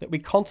that we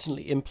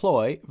constantly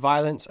employ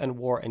violence and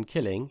war and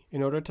killing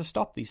in order to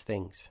stop these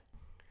things.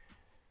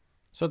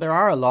 So there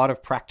are a lot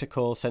of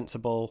practical,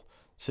 sensible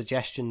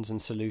suggestions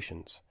and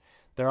solutions.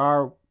 There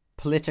are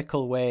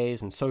political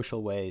ways and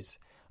social ways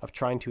of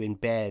trying to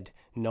embed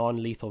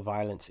non-lethal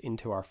violence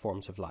into our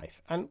forms of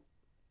life. And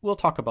we'll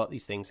talk about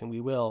these things and we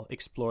will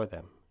explore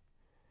them.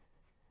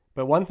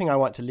 But one thing I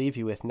want to leave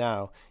you with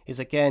now is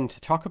again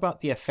to talk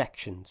about the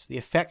affections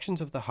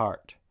of the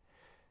heart.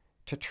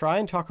 To try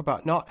and talk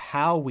about not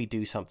how we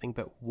do something,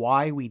 but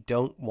why we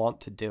don't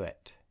want to do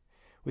it,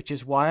 which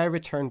is why I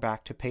return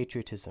back to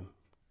patriotism.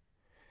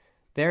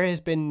 There has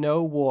been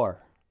no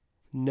war,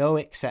 no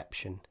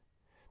exception,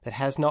 that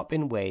has not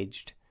been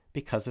waged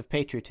because of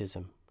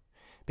patriotism,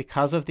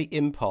 because of the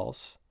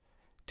impulse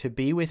to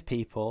be with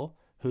people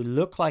who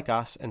look like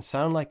us and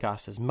sound like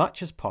us as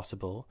much as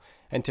possible,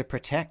 and to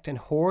protect and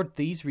hoard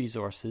these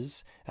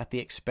resources at the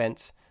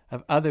expense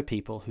of other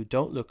people who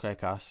don't look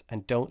like us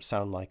and don't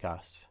sound like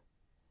us.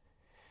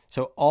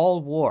 So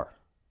all war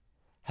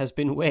has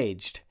been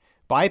waged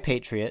by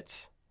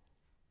patriots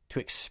to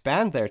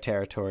expand their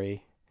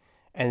territory,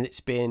 and it's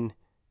been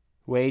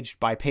waged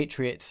by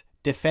patriots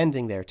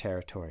defending their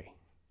territory.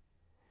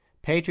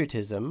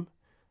 Patriotism,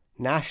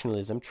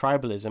 nationalism,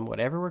 tribalism,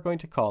 whatever we're going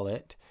to call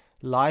it,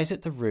 lies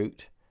at the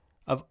root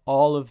of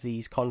all of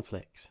these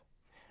conflicts.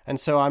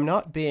 And so I'm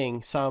not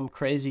being some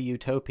crazy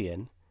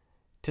utopian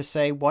to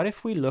say, what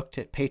if we looked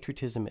at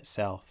patriotism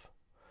itself?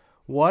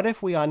 What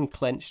if we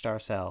unclenched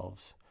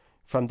ourselves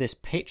from this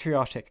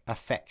patriotic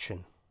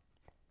affection?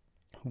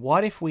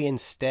 What if we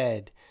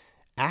instead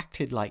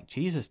acted like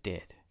Jesus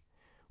did,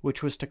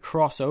 which was to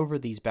cross over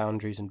these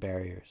boundaries and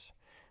barriers,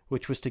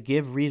 which was to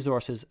give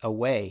resources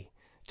away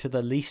to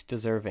the least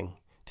deserving,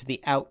 to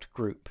the out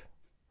group,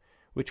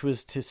 which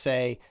was to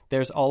say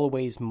there's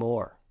always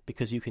more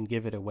because you can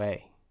give it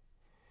away,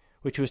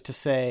 which was to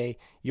say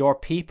your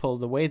people,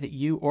 the way that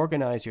you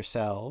organize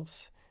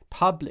yourselves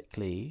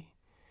publicly,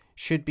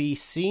 should be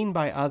seen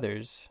by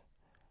others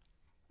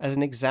as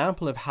an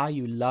example of how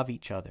you love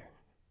each other.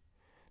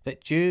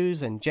 That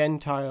Jews and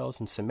Gentiles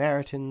and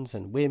Samaritans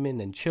and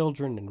women and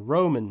children and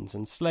Romans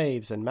and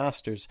slaves and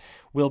masters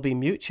will be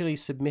mutually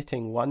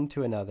submitting one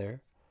to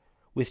another,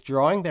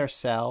 withdrawing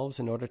themselves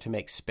in order to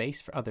make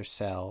space for other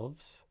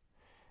selves,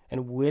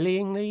 and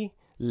willingly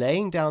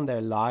laying down their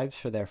lives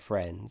for their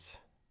friends,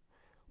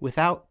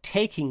 without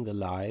taking the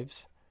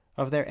lives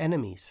of their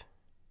enemies.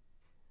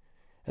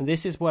 And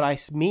this is what I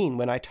mean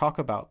when I talk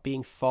about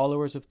being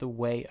followers of the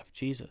way of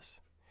Jesus.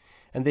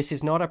 And this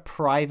is not a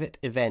private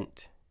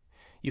event.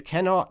 You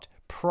cannot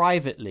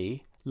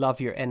privately love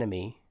your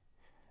enemy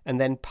and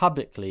then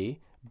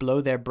publicly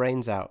blow their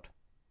brains out.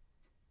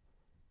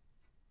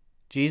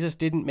 Jesus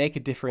didn't make a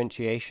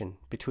differentiation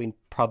between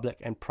public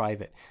and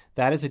private.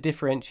 That is a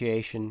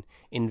differentiation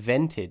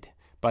invented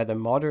by the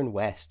modern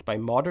West, by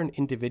modern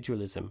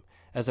individualism,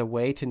 as a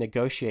way to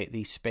negotiate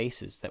these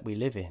spaces that we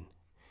live in.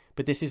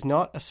 But this is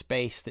not a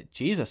space that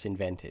Jesus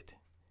invented.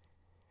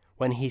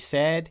 When he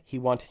said he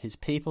wanted his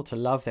people to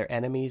love their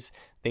enemies,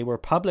 they were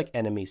public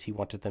enemies he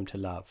wanted them to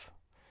love.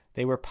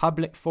 They were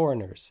public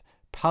foreigners,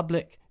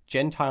 public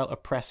Gentile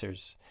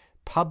oppressors,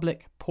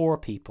 public poor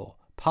people,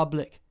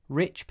 public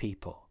rich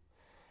people.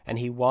 And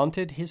he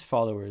wanted his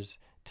followers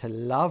to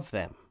love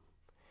them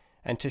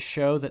and to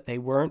show that they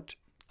weren't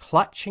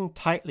clutching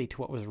tightly to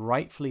what was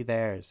rightfully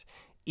theirs,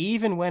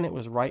 even when it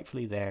was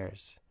rightfully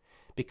theirs,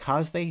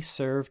 because they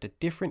served a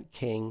different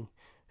king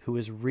who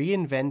was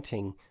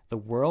reinventing the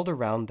world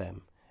around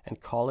them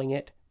and calling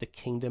it the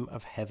kingdom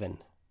of heaven.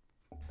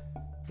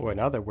 Or in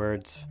other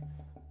words,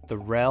 the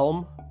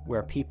realm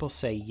where people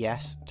say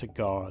yes to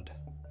God.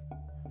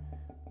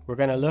 We're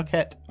going to look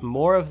at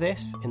more of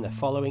this in the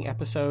following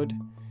episode.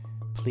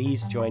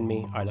 Please join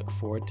me. I look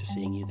forward to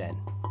seeing you then.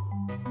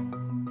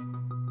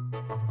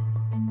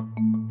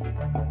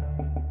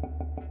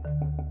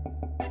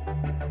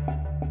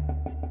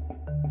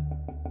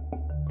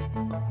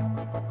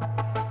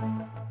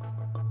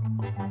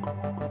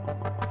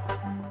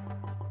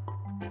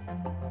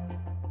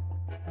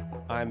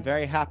 I'm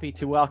very happy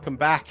to welcome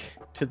back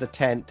to the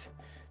tent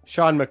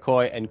Sean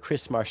McCoy and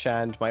Chris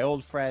Marchand, my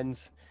old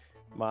friends,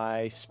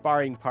 my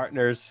sparring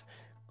partners.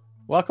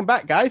 Welcome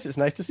back, guys. It's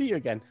nice to see you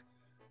again.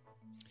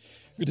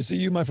 Good to see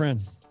you, my friend.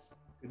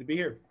 Good to be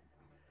here.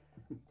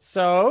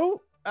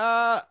 So,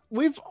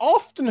 we've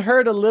often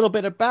heard a little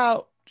bit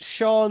about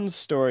Sean's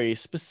story,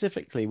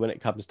 specifically when it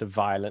comes to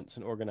violence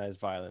and organized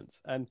violence.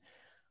 And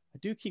I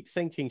do keep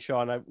thinking,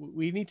 Sean,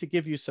 we need to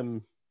give you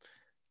some...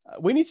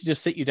 we need to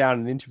just sit you down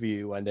and interview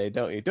you one day,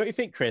 don't you? Don't you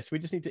think, Chris? We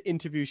just need to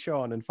interview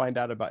Sean and find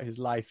out about his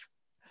life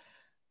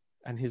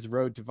and his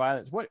road to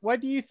violence.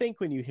 What do you think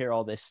when you hear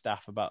all this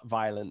stuff about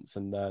violence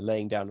and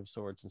laying down of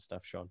swords and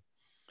stuff, Sean?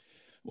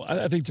 Well,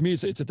 I think to me,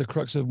 it's at the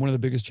crux of one of the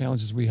biggest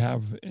challenges we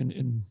have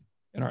in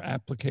our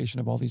application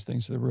of all these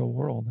things to the real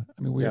world.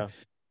 I mean,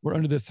 we're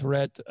under the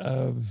threat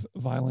of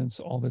violence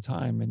all the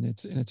time, and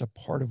it's a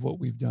part of what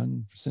we've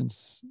done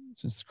since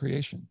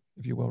creation,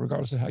 if you will,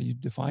 regardless of how you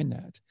define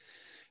that.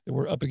 That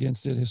we're up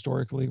against it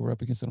historically, we're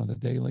up against it on a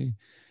daily,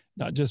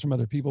 not just from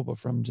other people, but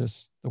from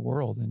just the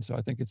world. And so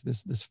I think it's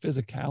this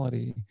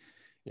physicality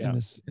and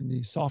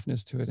the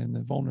softness to it and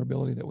the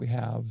vulnerability that we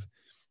have,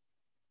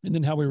 and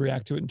then how we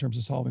react to it in terms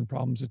of solving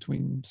problems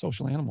between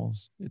social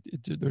animals.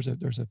 There's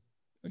a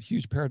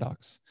huge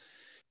paradox.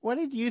 What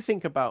did you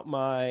think about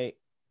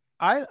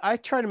I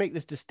try to make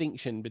this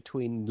distinction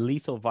between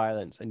lethal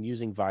violence and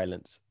using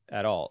violence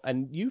at all.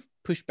 And you've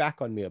pushed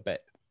back on me a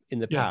bit in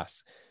the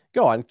past.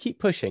 Go on, keep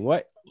pushing.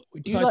 What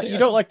do you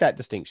don't like that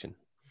distinction?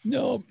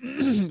 No,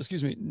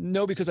 excuse me.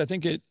 No, because I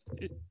think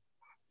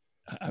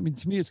I mean,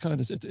 to me, it's kind of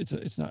this,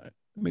 it's not,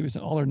 maybe it's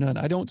an all or none.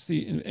 I don't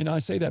see, and I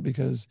say that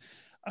because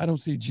I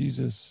don't see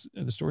Jesus,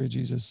 the story of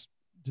Jesus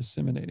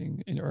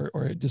disseminating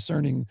or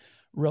discerning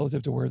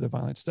relative to where the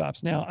violence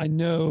stops. Now, I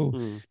know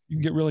you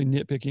can get really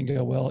nitpicky and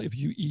go, well, if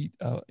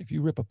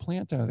you rip a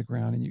plant out of the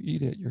ground and you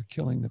eat it, you're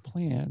killing the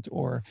plant.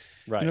 Or,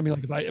 you know what I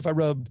mean? Like if I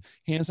rub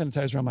hand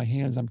sanitizer on my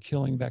hands, I'm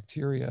killing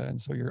bacteria. And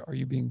so are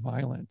you being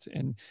violent?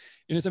 And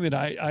it's something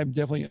that I'm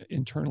definitely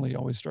internally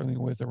always struggling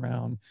with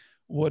around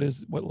what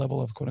level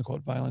of quote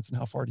unquote violence and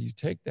how far do you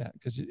take that?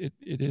 Because it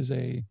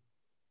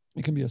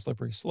can be a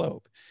slippery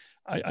slope.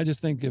 I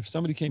just think if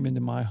somebody came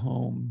into my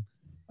home,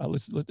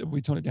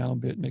 we tone it down a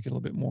bit, make it a little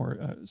bit more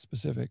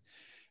specific,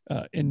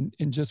 and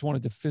just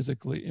wanted to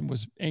physically, and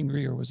was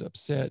angry or was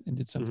upset and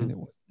did something that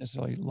wasn't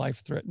necessarily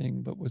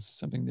life-threatening, but was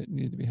something that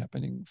needed to be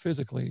happening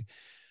physically.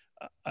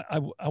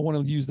 I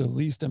want to use the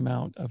least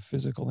amount of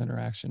physical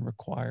interaction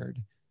required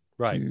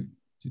to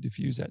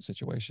diffuse that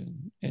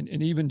situation, and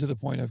even to the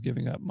point of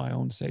giving up my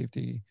own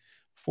safety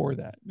for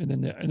that. And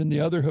then the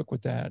other hook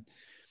with that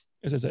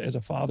is as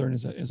a father and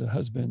as a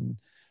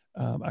husband.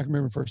 I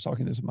remember first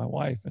talking this with my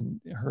wife, and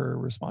her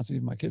response,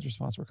 even my kids'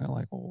 response, were kind of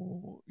like,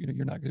 "Well, you're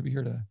not going to be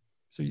here to.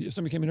 So if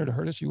somebody came in here to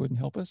hurt us, you wouldn't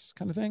help us,"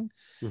 kind of thing.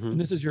 And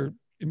this is your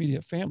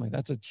immediate family.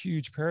 That's a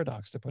huge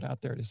paradox to put out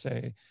there to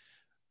say,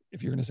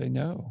 if you're going to say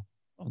no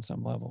on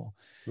some level,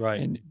 right?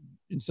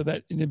 And so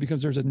it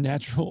becomes there's a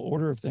natural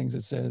order of things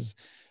that says,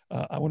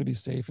 I want to be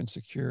safe and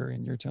secure,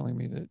 and you're telling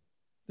me that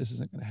this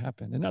isn't going to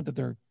happen. And not that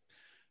they're,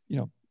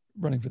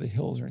 running for the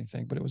hills or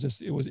anything, but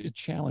it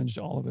challenged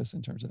all of us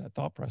in terms of that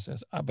thought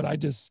process. But I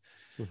just,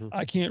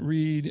 I can't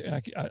read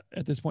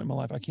at this point in my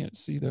life. I can't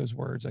see those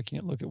words. I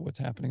can't look at what's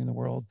happening in the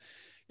world.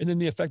 And then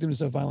the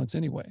effectiveness of violence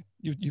anyway.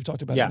 You've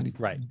talked about it many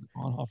times,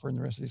 Bonhoeffer and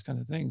the rest of these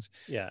kinds of things.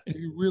 Yeah. And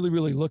if you really,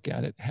 really look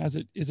at it,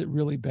 is it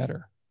really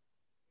better?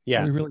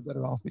 Yeah. Are we really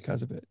better off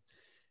because of it?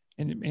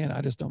 And man, I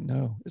just don't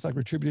know. It's like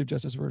retributive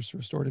justice versus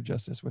restorative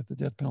justice with the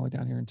death penalty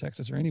down here in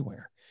Texas or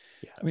anywhere.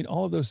 Yeah. I mean,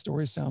 all of those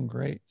stories sound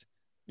great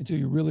until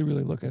you really,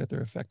 really look at it,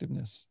 their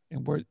effectiveness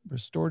and what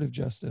restorative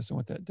justice and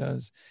what that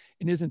does.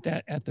 And isn't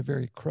that at the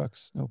very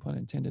crux, no pun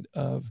intended,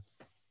 of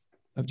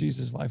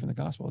Jesus' life in the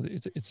gospel?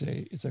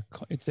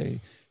 It's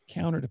a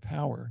counter to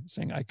power,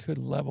 saying I could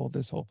level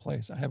this whole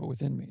place. I have it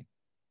within me.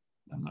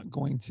 I'm not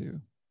going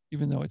to.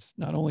 even though it's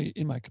not only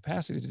in my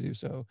capacity to do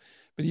so,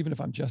 but even if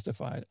I'm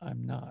justified,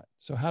 I'm not.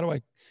 So how do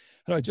I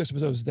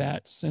juxtapose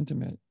that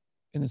sentiment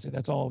and then say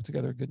that's all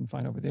together good and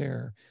fine over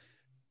there,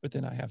 but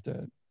then I have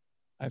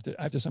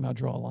to somehow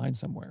draw a line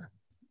somewhere.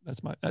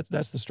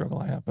 That's the struggle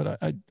I have. But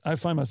I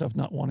find myself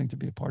not wanting to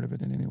be a part of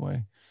it in any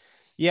way.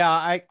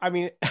 Yeah, I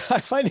mean, I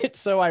find it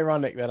so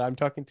ironic that I'm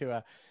talking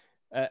to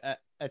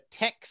a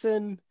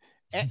Texan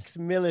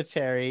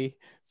ex-military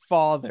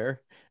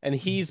father, and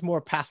he's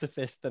more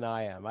pacifist than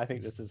I am. I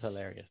think this is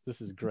hilarious.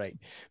 This is great.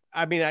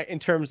 I mean, in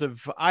terms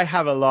of, I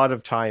have a lot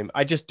of time.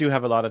 I just do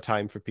have a lot of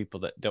time for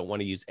people that don't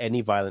want to use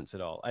any violence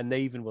at all. And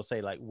they even will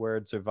say like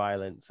words are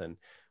violence and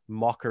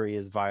mockery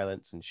is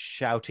violence and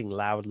shouting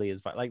loudly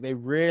is violence. Like they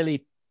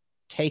really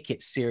take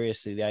it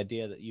seriously, the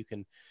idea that you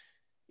can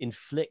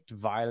inflict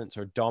violence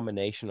or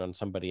domination on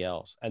somebody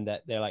else, and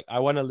that they're like, I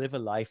want to live a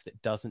life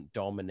that doesn't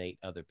dominate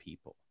other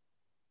people.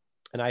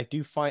 And I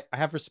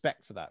have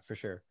respect for that, for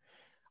sure.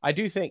 I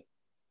do think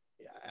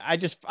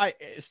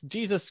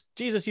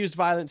Jesus used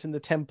violence in the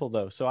temple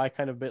though, so I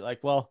kind of bit like,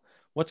 well,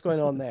 what's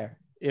going on there?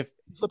 If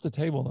flip the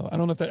table though, I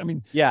don't know if that, I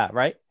mean, yeah,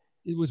 right.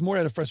 It was more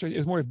out of frustration. It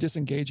was more of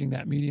disengaging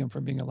that medium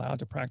from being allowed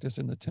to practice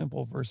in the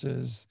temple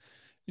versus,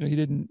 he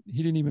didn't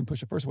even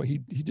push a person away.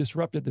 He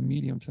disrupted the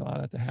medium to allow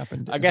that to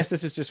happen. I guess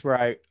this is just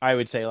where I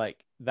would say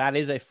like that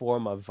is a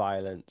form of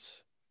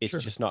violence. It's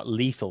just not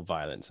lethal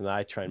violence, and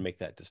I try and make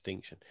that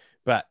distinction.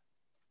 But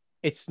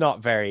it's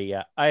not very.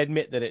 I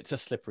admit that it's a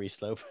slippery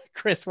slope.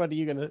 Chris, what do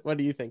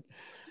you think?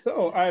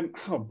 So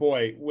oh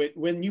boy,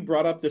 when you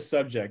brought up this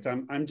subject,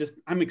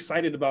 I'm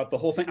excited about the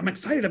whole thing. I'm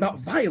excited about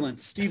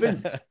violence,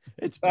 Stephen.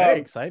 It's very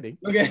exciting.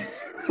 Okay.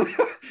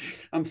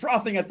 I'm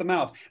frothing at the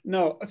mouth.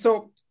 No,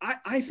 so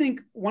I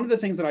think one of the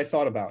things that I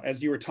thought about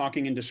as you were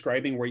talking and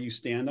describing where you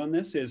stand on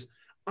this is,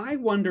 I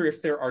wonder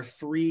if there are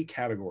 3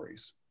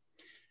 categories,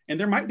 and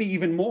there might be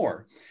even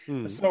more.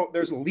 So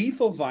there's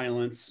lethal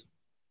violence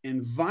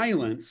and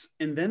violence,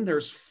 and then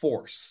there's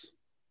force.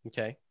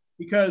 Okay.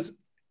 Because,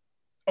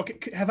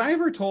 have I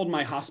ever told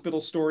my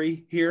hospital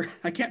story here?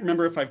 I can't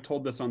remember if I've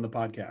told this on the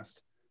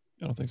podcast.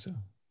 I don't think so.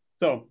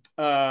 So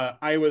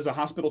I was a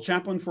hospital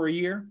chaplain for a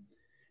year,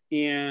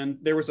 and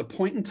there was a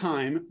point in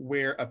time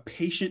where a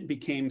patient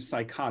became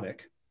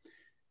psychotic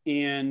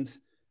and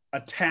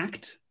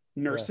attacked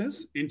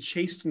nurses and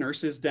chased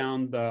nurses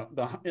down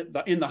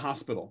in the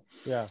hospital.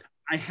 Yeah.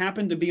 I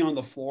happened to be on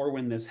the floor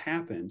when this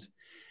happened,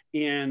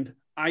 and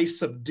I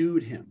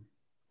subdued him.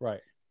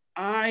 Right.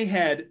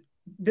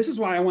 This is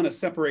why I want to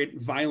separate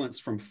violence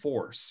from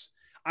force.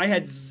 I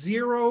had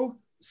 0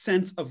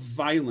 sense of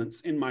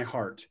violence in my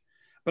heart,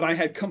 but I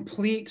had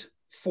complete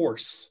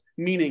force,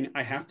 meaning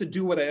I have to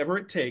do whatever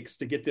it takes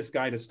to get this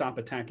guy to stop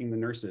attacking the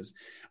nurses.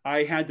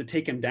 I had to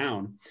take him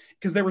down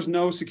because there was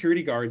no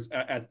security guards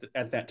at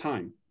that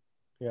time.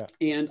 Yeah.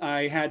 And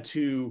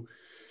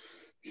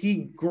he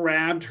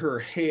grabbed her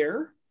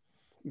hair,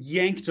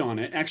 yanked on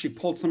it, actually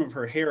pulled some of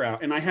her hair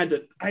out, and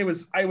I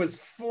was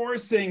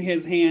forcing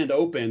his hand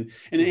open,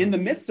 and in the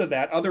midst of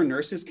that, other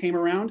nurses came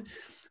around.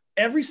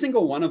 Every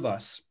single one of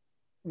us,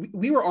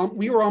 we were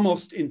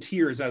almost in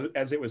tears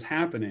as it was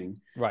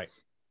happening. Right.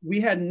 We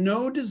had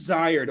no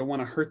desire to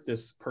want to hurt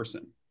this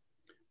person,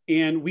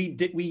 and we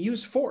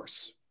used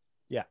force.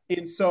 Yeah.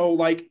 And so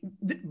I'll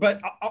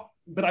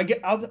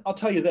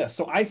tell you this.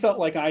 So I felt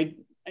like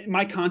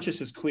my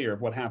conscience is clear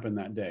of what happened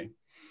that day.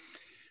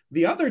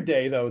 The other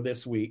day, though,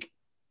 this week,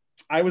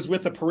 I was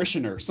with a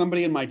parishioner,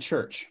 somebody in my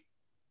church,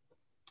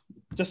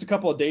 just a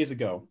couple of days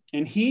ago,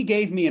 and he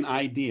gave me an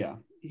idea.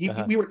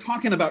 We were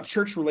talking about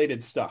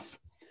church-related stuff.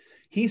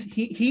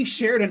 He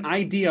shared an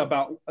idea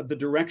about the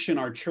direction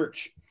our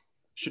church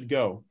should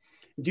go.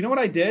 Do you know what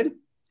I did?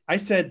 I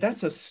said,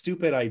 that's a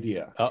stupid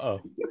idea. Uh-oh.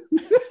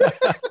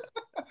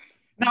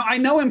 Now, I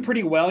know him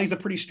pretty well. He's a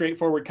pretty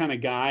straightforward kind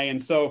of guy.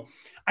 And so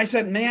I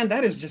said, man,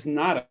 that is just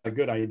not a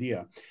good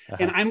idea.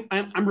 And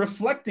I'm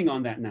reflecting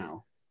on that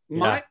now.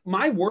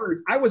 My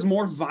words, I was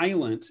more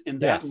violent in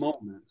that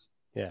moment.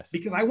 Yes.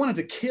 Because I wanted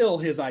to kill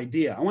his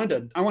idea. I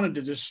wanted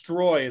to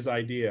destroy his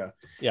idea.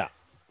 Yeah.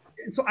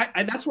 And so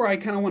that's where I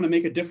kind of want to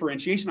make a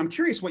differentiation. I'm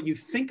curious what you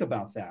think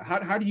about that.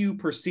 How do you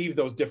perceive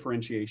those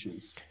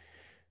differentiations?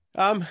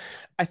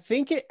 I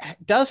think it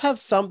does have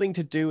something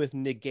to do with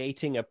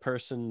negating a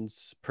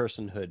person's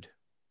personhood,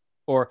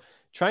 or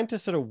trying to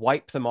sort of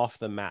wipe them off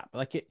the map.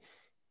 Like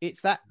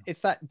it's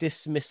that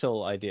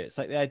dismissal idea. It's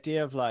like the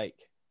idea of like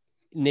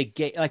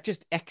negate, like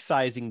just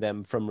excising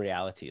them from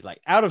reality, like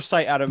out of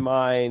sight, out of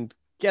mind,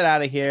 get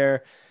out of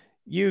here.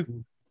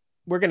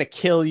 We're going to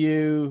kill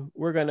you.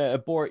 We're going to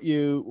abort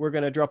you. We're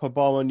going to drop a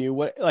bomb on you.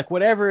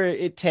 Whatever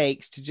it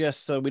takes to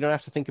just, so we don't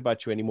have to think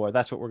about you anymore.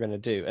 That's what we're going to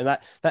do. And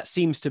that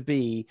seems to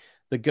be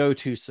the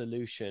go-to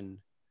solution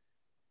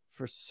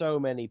for so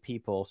many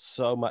people,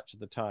 so much of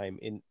the time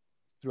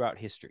throughout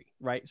history.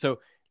 Right. So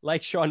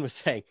like Sean was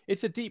saying,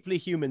 it's a deeply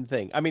human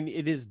thing. I mean,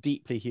 it is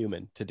deeply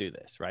human to do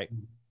this. Right.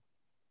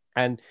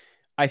 And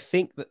I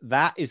think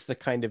that is the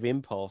kind of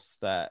impulse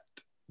that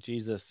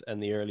Jesus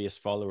and the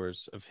earliest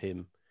followers of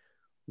him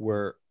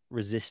were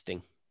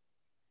resisting.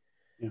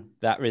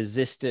 that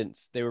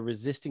resistance, they were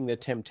resisting the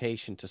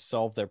temptation to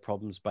solve their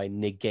problems by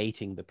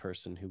negating the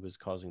person who was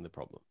causing the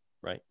problem,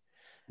 right?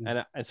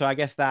 And so I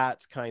guess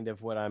that's kind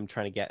of what I'm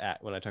trying to get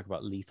at when I talk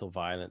about lethal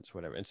violence or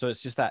whatever. And so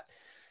it's just that,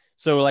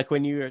 so like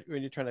when you're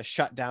trying to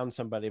shut down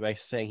somebody by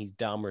saying he's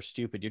dumb or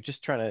stupid,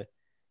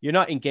 you're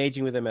not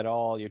engaging with him at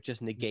all, you're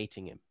just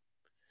negating him.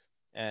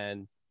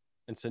 And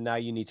so now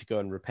you need to go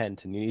and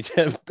repent, and you need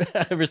to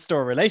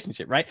restore a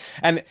relationship, right?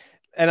 And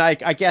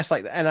I guess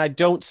like, and I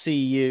don't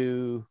see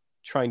you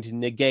trying to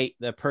negate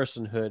the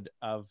personhood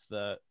of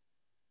the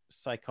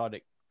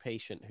psychotic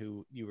patient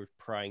who you were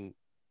prying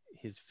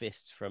his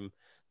fist from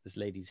this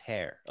lady's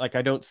hair. Like,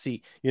 I don't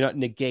see, you're not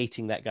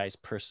negating that guy's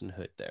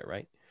personhood there,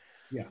 right?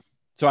 Yeah.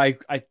 So I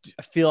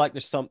feel like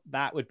there's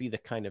that would be the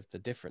kind of the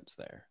difference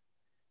there.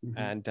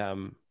 Mm-hmm.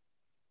 And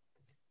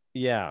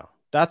yeah,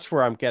 that's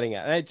where I'm getting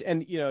at.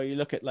 And you know, you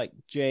look at like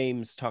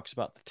James talks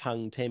about the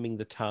tongue, taming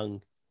the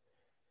tongue,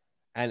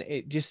 and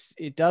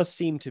it does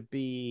seem to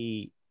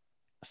be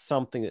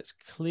something that's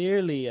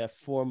clearly a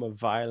form of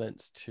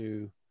violence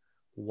to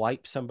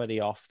wipe somebody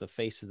off the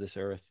face of this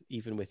earth,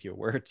 even with your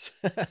words.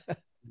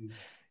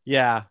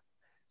 Yeah.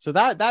 So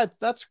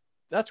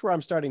that's where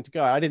I'm starting to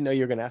go. I didn't know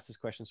you were going to ask this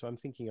question, so I'm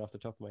thinking off the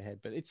top of my head,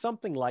 but it's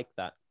something like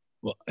that.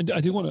 Well, I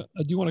do want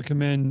to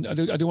commend. I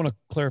do want to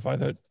clarify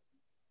that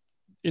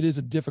it is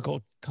a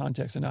difficult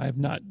context, and I have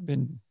not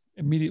been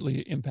immediately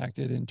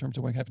impacted in terms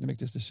of when I have to make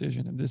this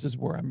decision. And this is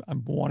where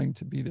I'm wanting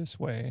to be this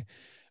way.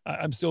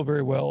 I'm still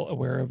very well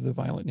aware of the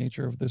violent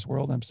nature of this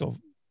world. I'm still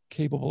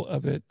capable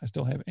of it. I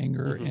still have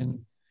anger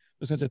and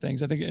those kinds of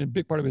things. I think a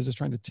big part of it is just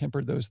trying to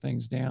temper those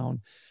things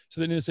down,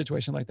 so that in a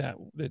situation like that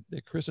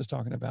Chris is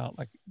talking about,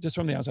 like just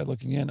from the outside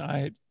looking in,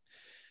 I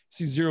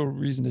see zero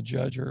reason to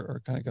judge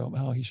or kind of go,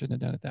 oh, he shouldn't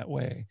have done it that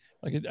way.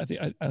 Like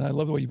I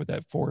love the way you put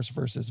that force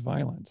versus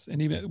violence,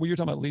 and even when you're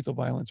talking about lethal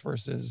violence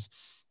versus,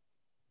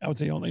 I would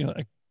say only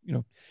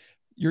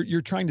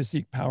you're trying to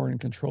seek power and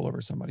control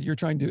over somebody. You're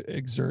trying to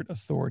exert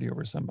authority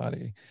over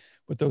somebody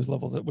with those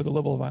levels, with the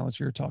level of violence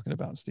you're talking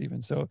about,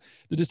 Stephen. So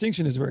the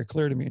distinction is very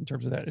clear to me in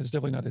terms of that. It's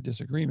definitely not a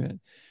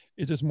disagreement.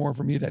 It's just more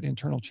for me that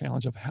internal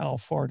challenge of how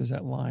far does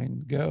that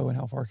line go and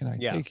how far can I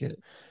take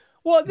it?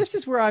 Well, this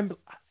is where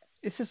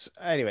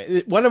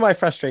anyway, one of my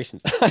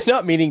frustrations, I'm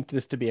not meaning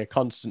this to be a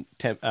constant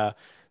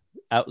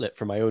outlet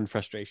for my own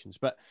frustrations,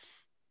 but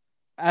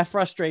a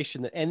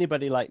frustration that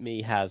anybody like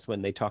me has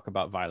when they talk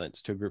about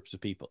violence to groups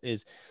of people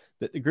is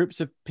that the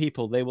groups of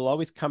people, they will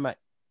always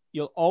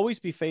you'll always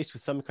be faced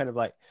with some kind of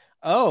like,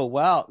 oh,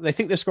 well, they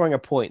think they're scoring a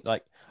point.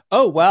 Like,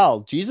 oh,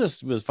 well,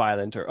 Jesus was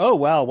violent, or, oh,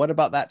 well, what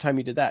about that time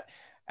you did that?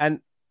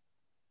 And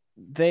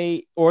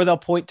they'll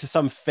point to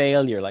some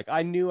failure. Like,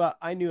 I knew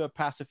a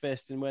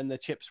pacifist, and when the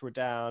chips were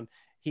down,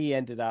 he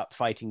ended up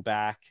fighting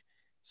back.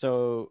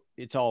 So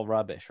it's all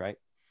rubbish, right?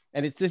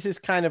 And this is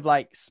kind of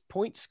like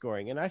point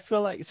scoring. And I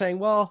feel like saying,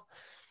 well,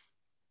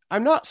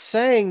 I'm not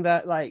saying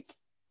that like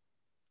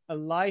a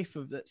life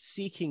of that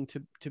seeking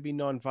to be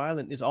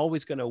nonviolent is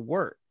always going to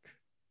work.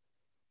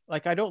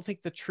 Like, I don't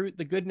think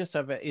the goodness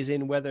of it is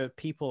in whether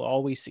people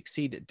always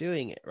succeed at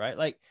doing it, right?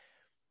 Like,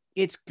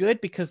 it's good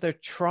because they're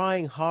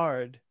trying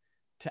hard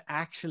to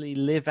actually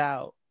live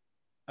out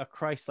a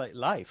Christ-like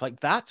life. Like,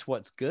 that's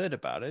what's good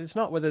about it. It's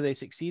not whether they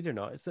succeed or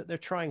not. It's that they're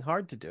trying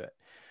hard to do it.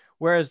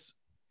 Whereas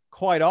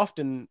quite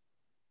often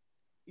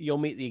you'll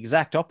meet the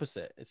exact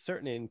opposite. It's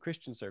certainly in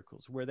Christian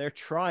circles where they're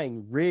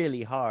trying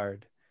really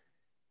hard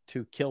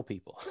to kill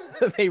people.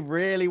 They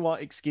really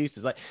want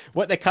excuses. Like,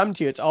 what they come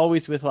to you, it's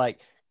always with like,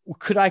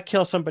 could I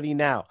kill somebody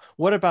now?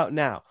 What about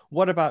now?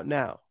 What about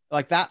now?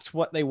 Like, that's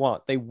what they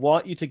want. They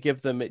want you to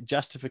give them a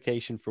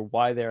justification for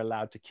why they're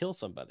allowed to kill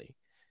somebody.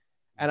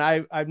 And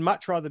I'd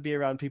much rather be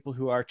around people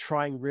who are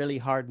trying really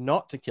hard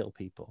not to kill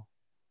people.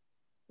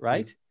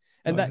 Right. Mm-hmm.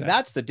 And exactly.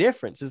 That's the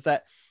difference, is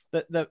that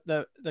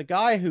the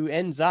guy who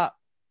ends up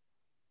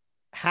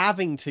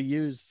having to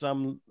use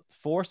some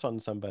force on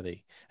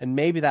somebody, and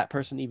maybe that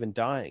person even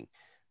dying,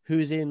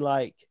 who's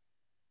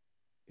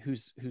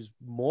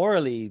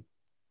morally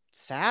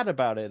sad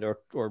about it, or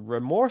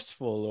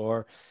remorseful,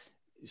 or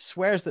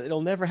swears that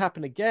it'll never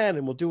happen again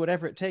and will do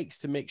whatever it takes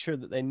to make sure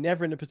that they're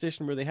never in a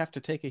position where they have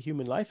to take a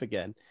human life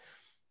again.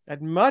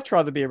 I'd much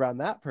rather be around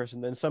that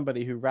person than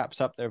somebody who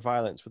wraps up their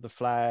violence with a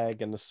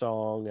flag and a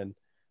song and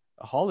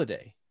a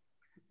holiday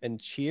and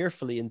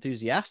cheerfully,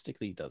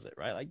 enthusiastically does it,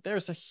 right? Like,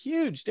 there's a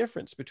huge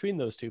difference between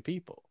those two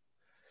people,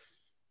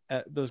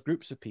 those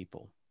groups of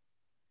people.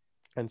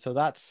 And so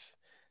that's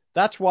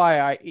why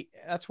I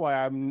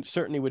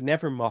certainly would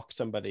never mock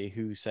somebody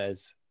who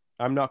says,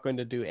 I'm not going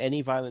to do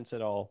any violence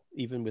at all,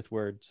 even with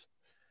words.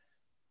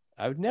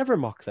 I would never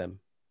mock them,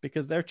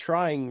 because they're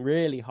trying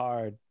really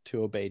hard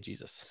to obey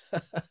Jesus.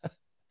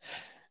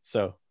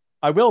 So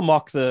I will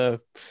mock the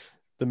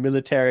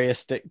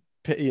militaristic,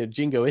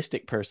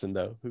 jingoistic person,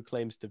 though, who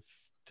claims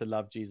to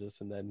love Jesus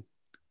and then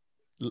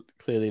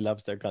clearly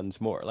loves their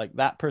guns more. Like,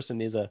 that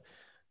person is a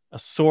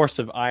source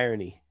of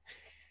irony,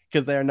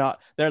 because their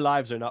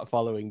lives are not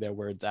following their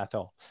words at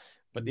all.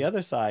 But the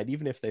other side,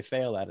 even if they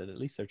fail at it, at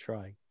least they're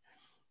trying.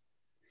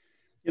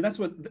 Yeah, that's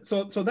what.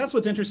 So that's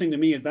what's interesting to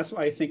me. That's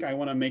why I think I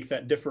want to make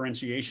that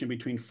differentiation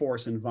between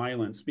force and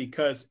violence,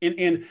 because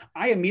and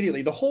I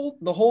immediately the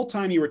whole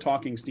time you were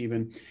talking,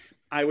 Stephen,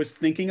 I was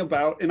thinking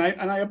about, and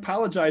I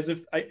apologize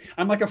if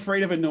I'm like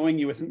afraid of annoying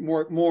you with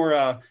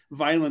more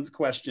violence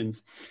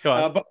questions. Go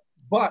on.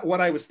 But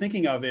what I was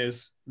thinking of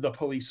is the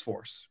police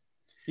force.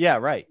 Yeah,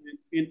 right.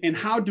 And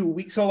how do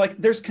we, so like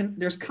there's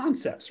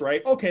concepts,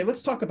 right? Okay,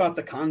 let's talk about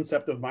the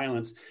concept of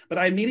violence. But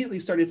I immediately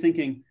started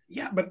thinking,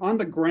 yeah, but on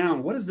the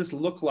ground, what does this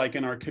look like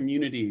in our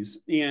communities?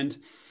 And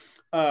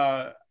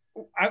I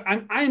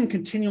am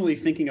continually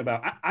thinking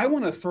about, I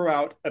want to throw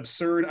out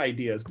absurd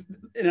ideas.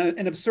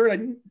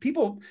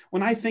 People,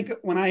 when I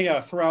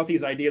throw out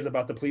these ideas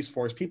about the police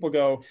force, people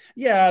go,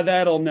 yeah,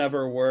 that'll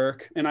never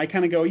work. And I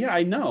kind of go, yeah,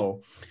 I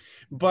know.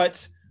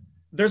 But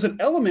there's an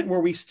element where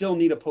we still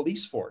need a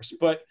police force.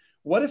 But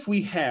what if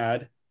we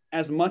had,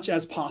 as much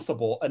as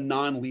possible, a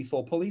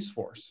non-lethal police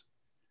force?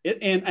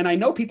 And I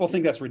know people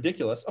think that's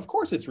ridiculous. Of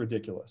course it's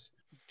ridiculous.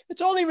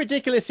 It's only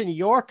ridiculous in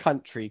your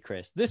country,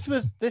 Chris. This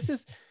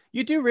is,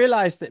 you do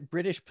realize that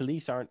British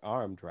police aren't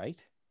armed, right?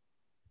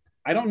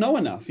 I don't know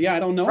enough. Yeah, I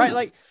don't know right,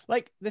 enough.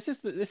 Like this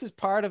is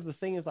part of the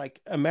thing, is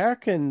like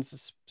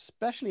Americans,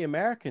 especially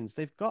Americans,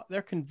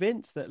 they're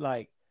convinced that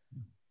like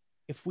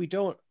if we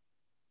don't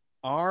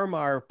arm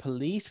our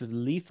police with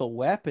lethal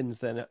weapons,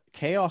 then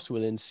chaos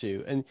will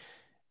ensue. And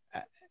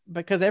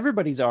because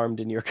everybody's armed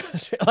in your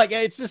country, like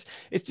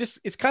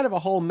it's kind of a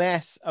whole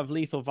mess of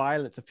lethal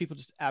violence, of people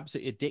just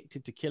absolutely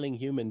addicted to killing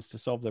humans to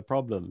solve their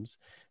problems,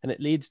 and it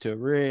leads to a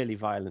really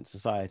violent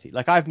society.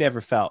 Like I've never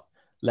felt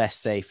less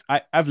safe.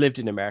 I've lived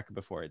in America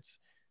before. It's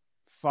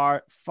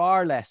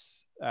far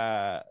less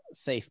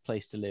safe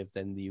place to live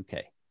than the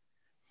UK.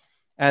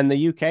 And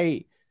the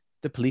UK,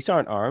 the police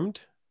aren't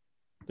armed.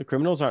 The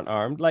criminals aren't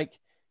armed. Like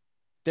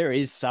there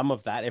is some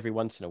of that every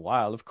once in a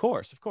while, of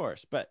course.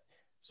 But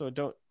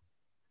so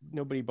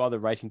nobody bother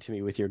writing to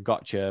me with your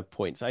gotcha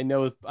points. I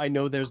know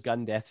there's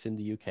gun deaths in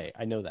the UK.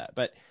 I know that,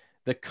 but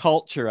the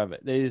culture of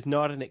it is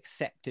not an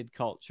accepted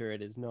culture.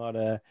 It is not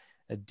a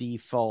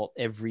default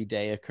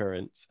everyday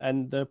occurrence.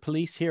 And the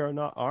police here are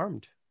not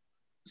armed.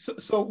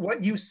 So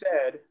what you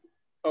said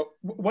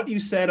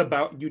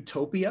about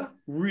utopia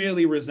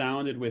really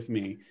resounded with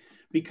me,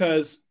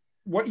 because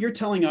what you're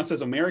telling us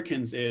as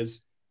Americans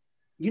is,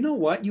 you know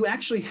what? You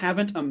actually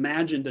haven't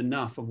imagined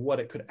enough of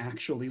what it could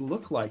actually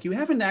look like. You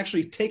haven't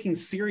actually taken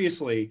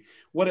seriously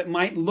what it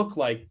might look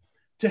like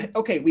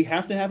okay, we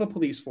have to have a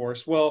police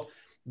force. Well,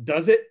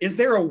 is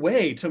there a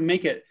way to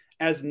make it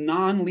as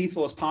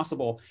non-lethal as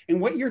possible?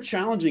 And what you're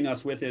challenging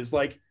us with is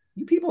like,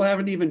 you people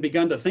haven't even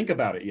begun to think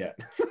about it yet.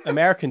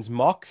 Americans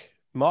mock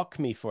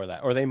me for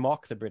that, or they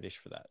mock the British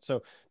for that.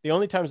 So the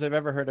only times I've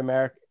ever heard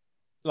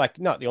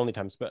not the only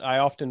times, but I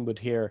often would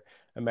hear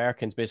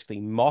Americans basically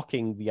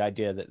mocking the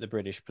idea that the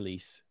British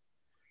police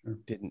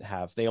didn't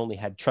have. They only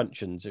had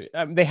truncheons.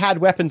 They had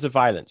weapons of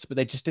violence, but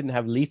they just didn't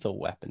have lethal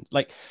weapons.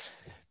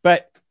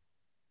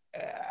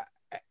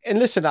 And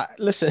listen,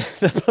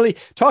 the police,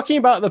 talking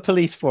about the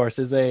police force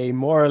is a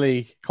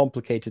morally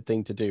complicated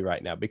thing to do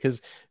right now,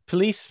 because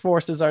police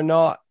forces are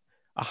not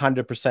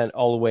 100%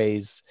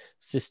 always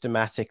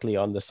systematically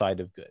on the side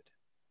of good.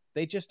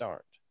 They just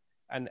aren't.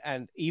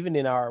 And even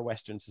in our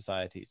Western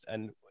societies,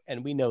 and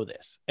we know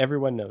this,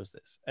 everyone knows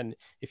this. And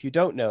if you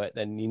don't know it,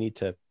 then you need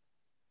to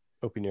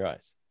open your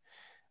eyes.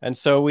 And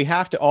so we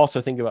have to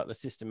also think about the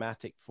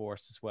systematic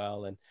force as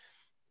well.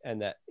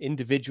 And that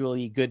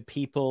individually good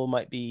people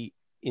might be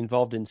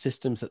involved in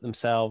systems that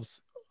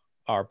themselves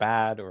are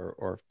bad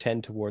or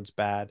tend towards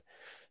bad.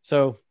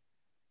 So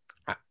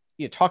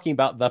talking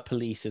about the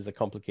police is a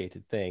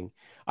complicated thing.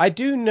 I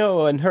do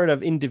know and heard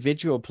of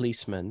individual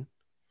policemen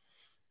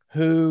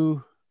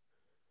who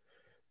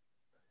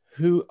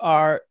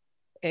are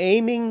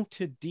aiming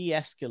to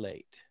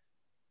de-escalate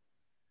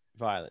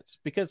violence.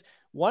 Because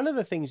one of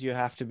the things you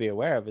have to be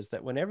aware of is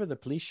that whenever the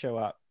police show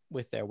up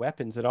with their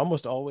weapons, it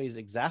almost always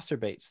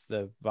exacerbates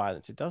the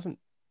violence. It doesn't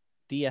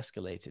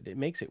de-escalate it. It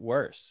makes it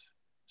worse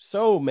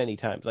so many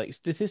times. Like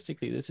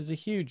statistically, this is a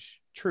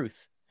huge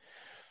truth.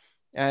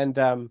 And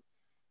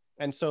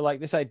so like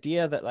this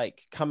idea that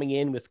like coming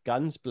in with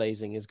guns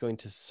blazing is going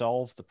to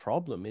solve the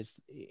problem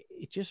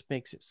it just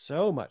makes it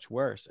so much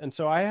worse. And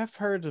so I have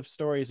heard of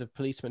stories of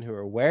policemen who are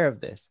aware of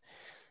this.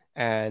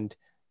 And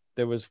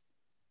there was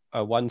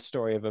one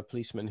story of a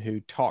policeman who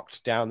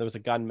talked down. There was a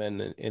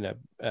gunman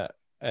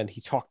and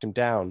he talked him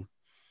down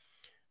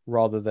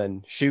rather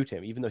than shoot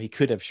him, even though he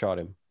could have shot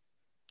him.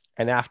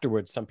 And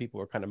afterwards, some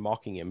people were kind of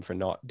mocking him for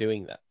not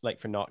doing that,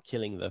 like for not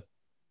killing the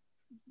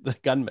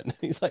gunman.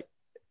 He's like,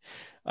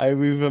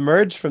 we've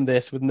emerged from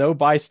this with no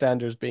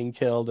bystanders being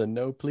killed and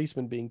no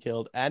policemen being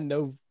killed and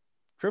no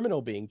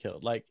criminal being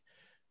killed. Like,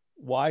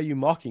 why are you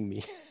mocking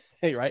me?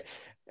 Right?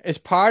 It's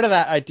part of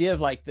that idea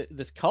of like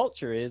this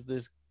culture is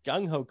this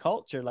gung-ho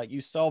culture. Like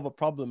you solve a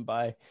problem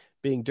by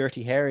being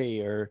Dirty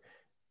Harry or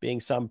being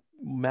some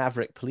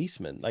maverick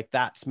policeman. Like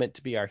that's meant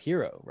to be our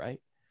hero,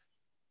 right?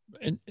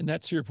 And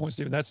that's your point,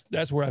 Stephen.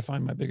 That's where I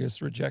find my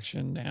biggest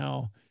rejection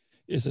now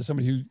is as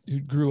somebody who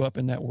grew up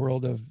in that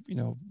world of,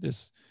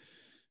 this,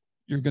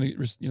 you're going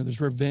to,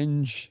 this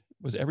revenge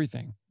was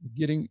everything.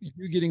 Getting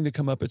the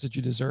comeuppance that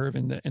you deserve,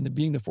 and the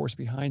being the force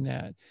behind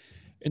that.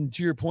 And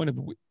to your point of,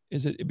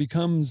 is it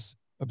becomes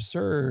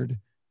absurd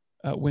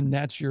when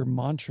that's your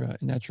mantra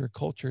and that's your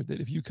culture, that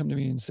if you come to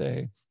me and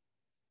say,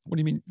 what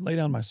do you mean lay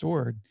down my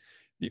sword?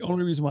 The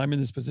only reason why I'm in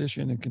this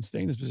position and can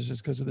stay in this position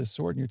is because of this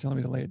sword, and you're telling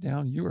me to lay it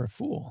down. You are a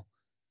fool.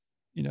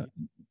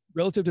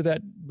 Relative to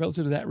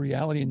that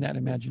reality and that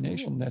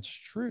imagination, that's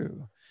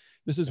true.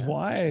 This is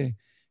why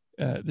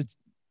the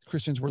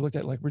Christians were looked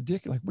at like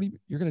ridiculous. Like, what do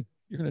you're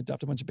gonna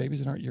adopt a bunch of babies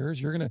that aren't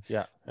yours? You're gonna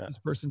this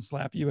person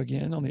slap you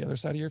again on the other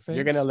side of your face.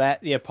 You're gonna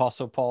let the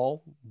Apostle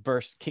Paul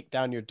kick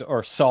down your door,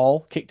 or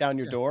Saul kick down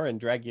your door and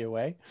drag you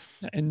away,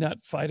 and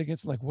not fight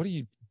against them. Like, what are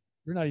you?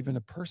 You're not even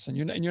a person.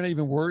 You're not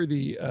even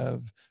worthy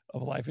of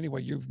life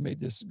anyway. You've made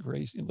this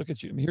grace. And look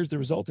at you. I mean, here's the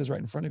result is right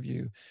in front of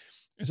you.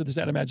 And so there's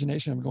that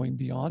imagination of going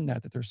beyond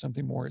that there's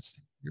something more at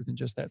stake here than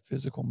just that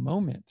physical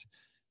moment,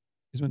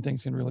 is when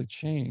things can really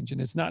change.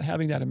 And it's not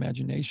having that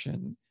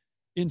imagination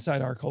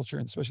inside our culture,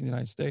 and especially in the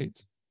United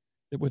States,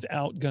 that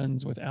without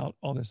guns, without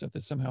all this stuff,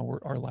 that somehow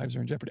our lives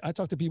are in jeopardy. I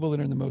talk to people that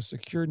are in the most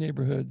secure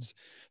neighborhoods,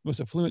 most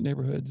affluent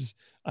neighborhoods.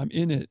 I'm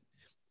in it,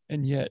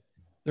 and yet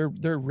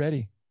they're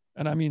ready.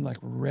 And I mean, like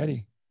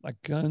ready,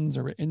 like guns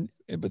are,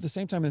 but at the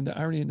same time, and the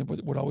irony and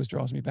what always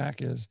draws me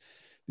back is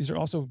these are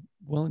also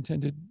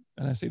well-intended,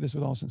 and I say this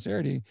with all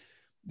sincerity,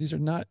 these are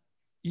not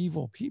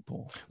evil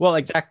people. Well,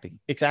 exactly.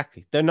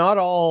 They're not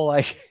all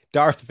like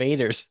Darth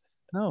Vaders.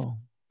 No.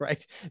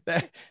 Right?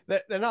 They're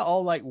not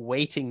all like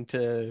waiting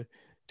to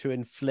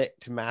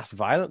inflict mass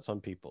violence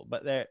on people,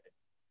 but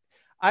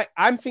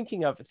I'm think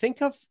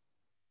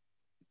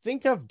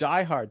of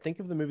Die Hard. Think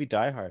of the movie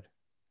Die Hard.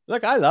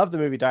 Look, I love the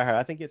movie Die Hard.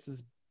 I think it's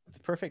the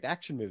perfect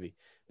action movie.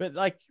 But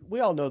like, we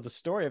all know the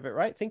story of it,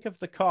 right? Think of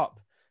the cop,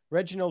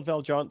 Reginald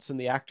VelJohnson,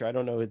 the actor. I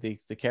don't know the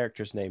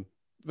character's name,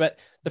 but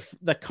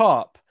the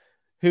cop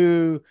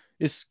who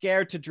is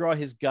scared to draw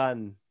his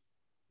gun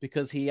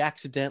because he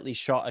accidentally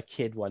shot a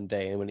kid one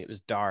day, and when it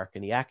was dark,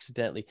 and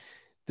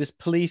this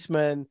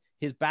policeman,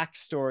 his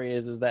backstory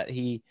is that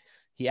he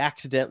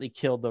accidentally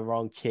killed the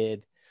wrong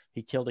kid.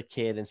 He killed a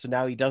kid, and so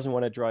now he doesn't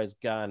want to draw his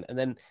gun. And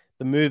then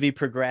the movie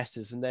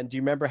progresses, and then do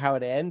you remember how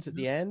it ends at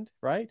the end,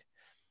 right?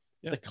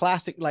 Yeah. The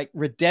classic like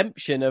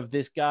redemption of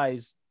this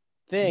guy's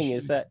thing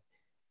is that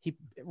he,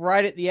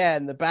 right at the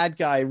end, the bad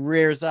guy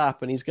rears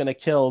up and he's going to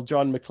kill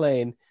John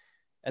McClane,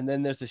 and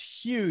then there's this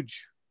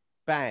huge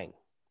bang.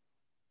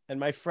 And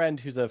my friend,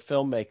 who's a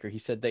filmmaker, he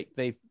said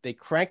they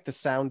cranked the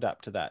sound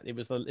up to that.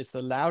 It's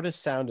the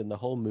loudest sound in the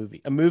whole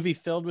movie. A movie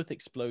filled with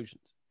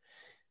explosions,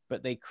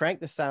 but they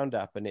cranked the sound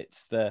up, and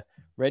it's the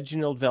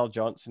Reginald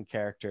VelJohnson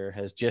character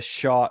has just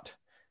shot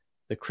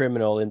the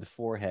criminal in the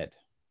forehead.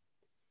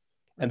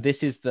 And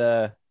this is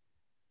the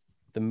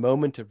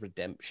moment of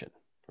redemption,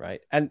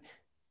 right? And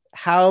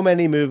how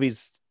many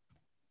movies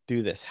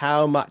do this?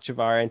 How much of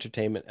our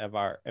entertainment, of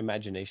our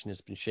imagination,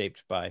 has been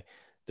shaped by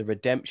the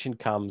redemption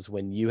comes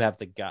when you have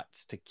the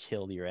guts to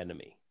kill your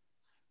enemy?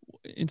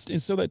 And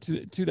so that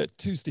to that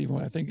too, Stephen,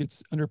 what I think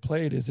it's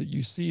underplayed is that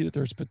you see that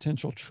there's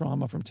potential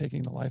trauma from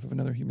taking the life of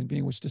another human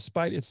being, which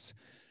despite its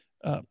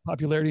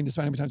popularity and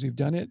despite how many times we've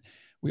done it,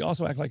 we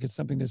also act like it's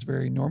something that's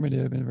very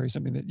normative and very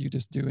something that you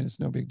just do and it's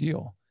no big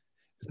deal.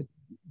 It's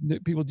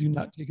like people do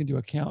not take into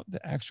account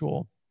the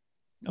actual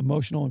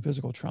emotional and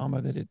physical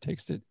trauma that it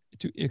takes to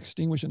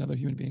extinguish another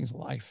human being's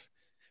life.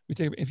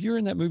 If you're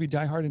in that movie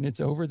Die Hard and it's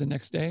over the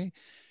next day,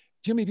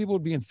 do you know how many people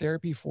would be in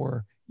therapy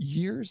for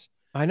years?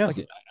 I know.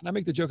 And I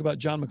make the joke about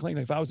John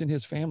McClane. If I was in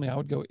his family, I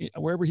would go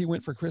wherever he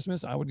went for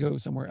Christmas. I would go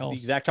somewhere else.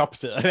 The exact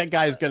opposite. That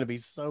guy is going to be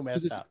so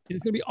messed up.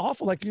 It's going to be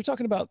awful. Like you're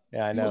talking about.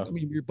 Yeah, I know. I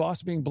mean, your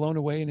boss being blown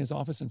away in his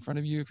office in front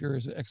of you if you're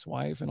his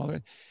ex-wife and all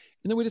that.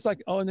 And then we just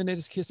like, and then they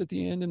just kiss at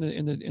the end, and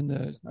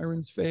the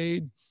sirens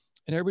fade,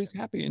 and everybody's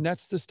happy. And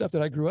that's the stuff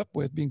that I grew up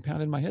with being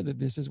pounded in my head that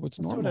this is what's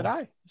normal.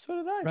 So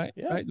did I. Right.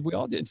 Yeah. Right. We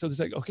all did. And so it's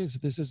like, okay, so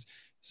this is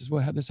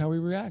how we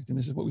react, and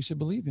this is what we should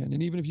believe in.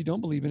 And even if you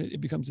don't believe in it, it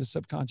becomes a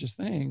subconscious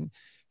thing.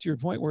 To your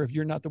point, where if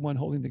you're not the one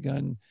holding the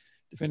gun,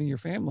 defending your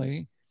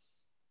family,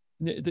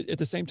 at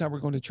the same time we're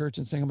going to church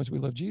and saying how much we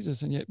love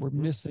Jesus, and yet we're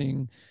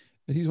missing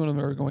that he's one of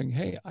them who are going,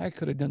 hey, I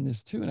could have done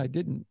this too, and I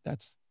didn't.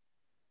 That's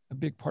a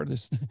big part of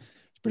this.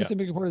 Pretty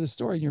significant part of the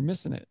story. And you're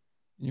missing it.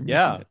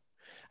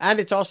 And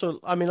it's also,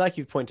 I mean, like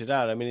you pointed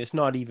out, I mean, it's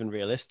not even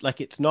realistic.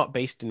 Like, it's not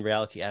based in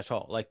reality at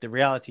all. Like, the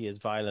reality is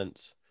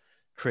violence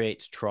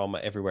creates trauma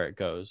everywhere it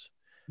goes.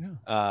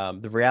 Yeah.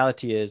 The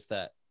reality is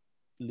that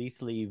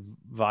lethally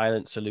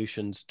violent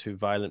solutions to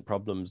violent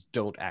problems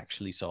don't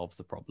actually solve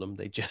the problem.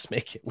 They just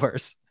make it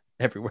worse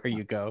everywhere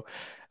you go.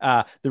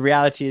 The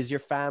reality is your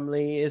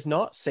family is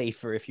not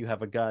safer if you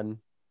have a gun,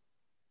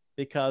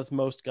 because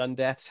most gun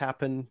deaths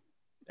happen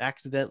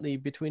accidentally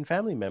between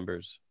family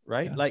members,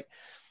 right? Yeah.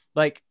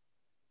 Like,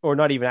 or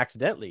not even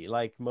accidentally,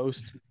 like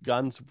most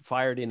guns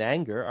fired in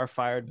anger are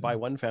fired by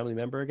one family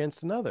member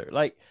against another.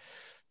 Like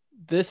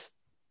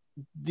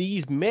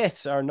these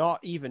myths are not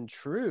even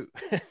true.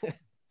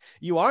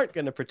 You aren't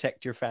going to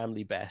protect your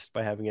family best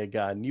by having a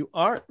gun. You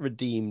aren't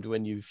redeemed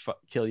when you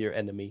kill your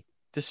enemy.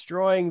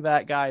 Destroying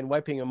that guy and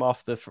wiping him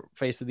off the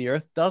face of the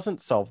earth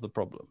doesn't solve the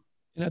problem.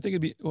 And I think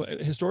it'd be,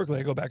 historically,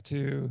 I go back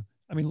to,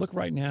 I mean, look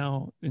right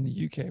now in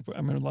the UK, I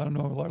mean, I don't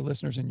know, a lot of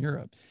listeners in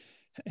Europe.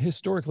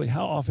 Historically,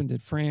 how often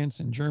did France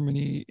and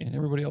Germany and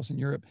everybody else in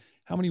Europe,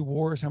 how many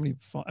wars,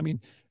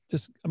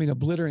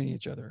 obliterating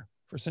each other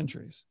for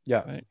centuries.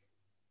 Yeah. Right.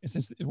 And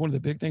since one of the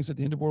big things at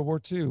the end of World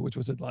War II, which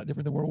was a lot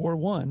different than World War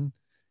I,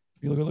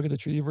 if you look at the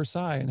Treaty of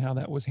Versailles and how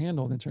that was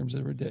handled in terms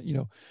of,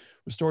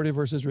 restorative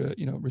versus,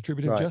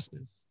 retributive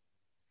justice.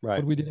 Right.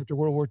 What we did after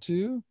World War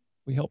II,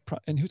 we helped,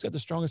 and who's got the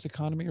strongest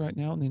economy right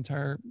now in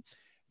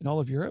all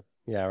of Europe?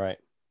 Yeah, right.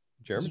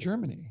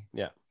 Germany.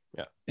 Yeah,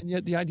 yeah. And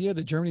yet the idea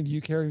that Germany and the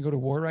UK are going to go to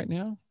war right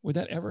now, would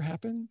that ever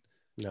happen?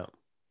 No.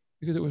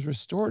 Because it was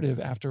restorative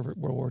after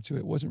World War II.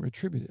 It wasn't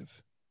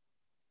retributive.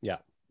 Yeah.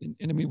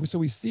 And I mean, so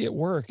we see it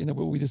work, and then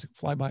we just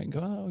fly by it and go,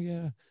 oh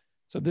yeah.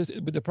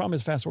 But the problem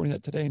is fast forwarding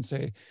that today and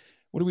say,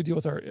 what do we do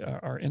with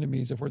our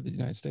enemies if we're the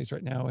United States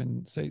right now?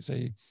 And say,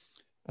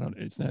 I don't,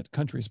 it's not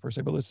countries per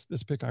se, but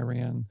let's pick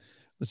Iran,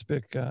 let's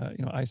pick,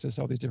 ISIS,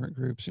 all these different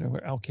groups,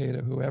 Al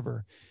Qaeda,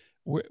 whoever.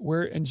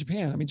 Where in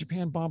Japan, I mean,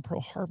 Japan bombed Pearl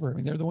Harbor. I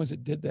mean, they're the ones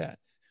that did that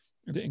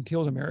and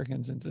killed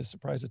Americans in this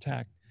surprise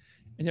attack.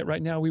 And yet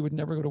right now we would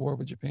never go to war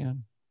with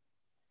Japan.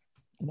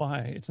 Why?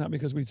 It's not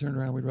because we turned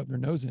around and we rubbed their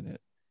nose in it.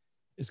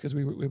 It's because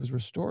it was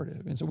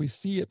restorative. And so we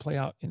see it play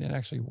out and it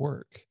actually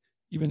work,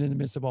 even in the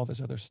midst of all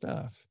this other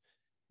stuff.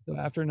 So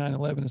after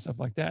 9/11 and stuff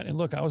like that. And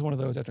look, I was one of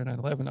those after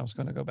 9/11, I was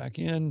going to go back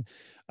in.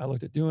 I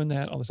looked at doing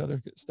that, all this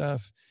other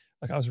stuff.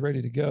 Like I was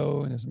ready to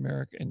go. And as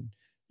America, and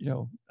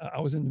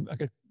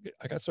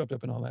I got swept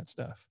up in all that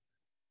stuff.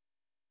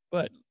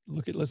 But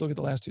let's look at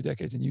the last 2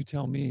 decades, and you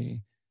tell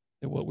me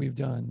that what we've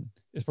done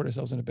is put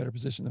ourselves in a better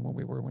position than when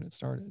we were when it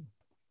started.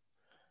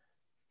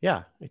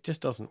 Yeah, it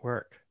just doesn't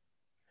work.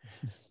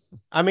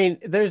 I mean,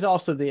 there's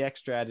also the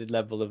extra added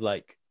level of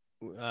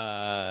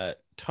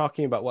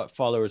talking about what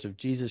followers of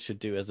Jesus should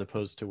do as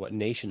opposed to what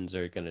nations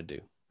are going to do.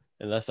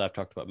 And that's I've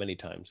talked about many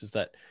times, is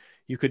that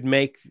you could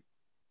make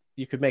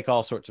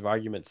all sorts of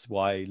arguments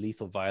why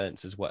lethal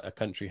violence is what a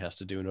country has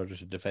to do in order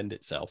to defend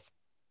itself.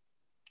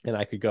 And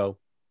I could go,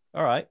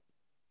 all right,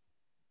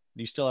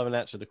 you still haven't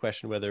answered the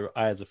question whether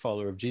I, as a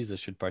follower of Jesus,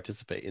 should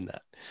participate in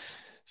that.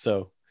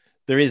 So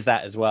there is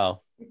that as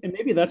well. And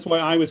maybe that's why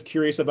I was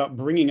curious about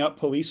bringing up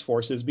police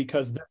forces,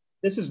 because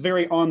this is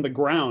very on the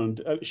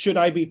ground. Should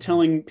I be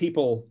telling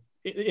people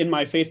in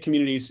my faith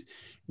communities,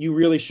 you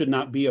really should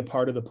not be a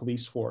part of the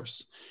police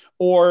force?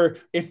 Or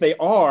if they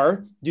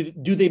are,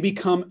 do they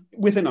become,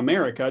 within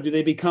America, do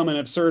they become an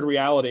absurd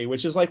reality,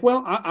 which is like,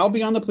 well, I'll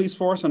be on the police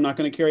force. I'm not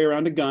going to carry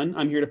around a gun.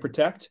 I'm here to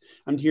protect.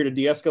 I'm here to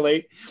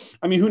de-escalate.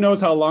 I mean, who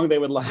knows how long they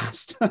would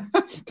last?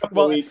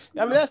 Couple of weeks.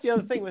 I mean, that's the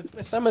other thing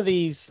with some of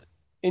these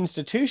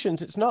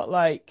institutions. It's not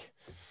like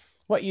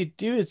what you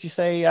do is you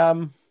say,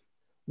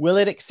 will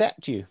it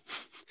accept you?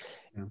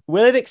 Yeah.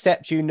 Will it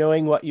accept you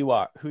knowing what you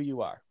are, who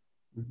you are?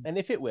 Mm-hmm. And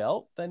if it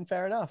will, then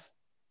fair enough.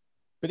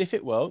 But if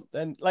it won't,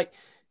 then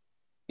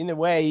in a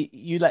way,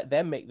 you let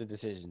them make the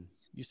decision.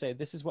 You say,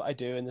 this is what I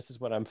do and this is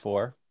what I'm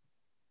for.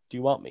 Do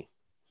you want me?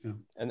 Yeah.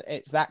 And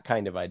it's that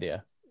kind of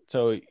idea.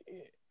 So,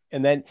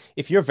 and then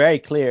if you're very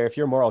clear, if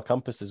your moral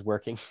compass is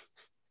working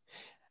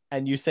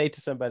and you say to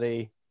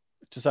somebody,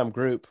 to some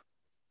group,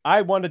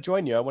 I want to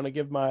join you. I want to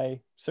give my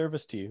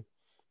service to you.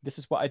 This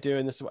is what I do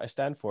and this is what I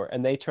stand for.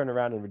 And they turn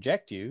around and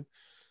reject you.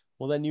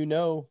 Well, then you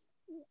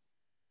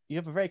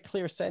have a very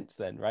clear sense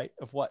then, right,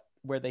 of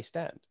where they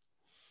stand.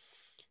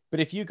 But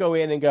if you go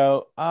in and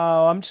go,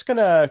 oh, I'm just going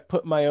to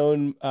put my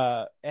own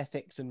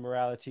ethics and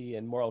morality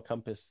and moral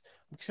compass,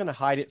 I'm just going to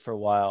hide it for a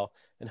while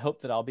and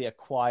hope that I'll be a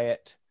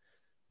quiet,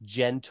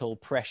 gentle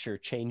pressure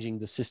changing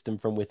the system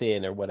from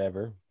within or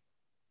whatever.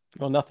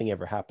 Well, nothing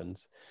ever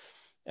happens.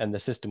 And the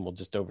system will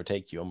just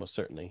overtake you almost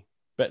certainly.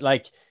 But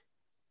that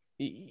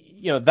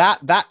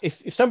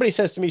if somebody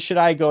says to me, should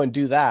I go and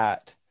do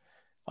that?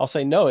 I'll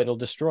say, no, it'll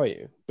destroy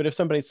you. But if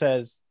somebody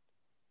says,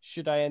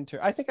 should I enter?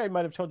 I think I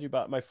might have told you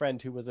about my friend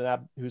who's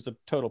a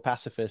total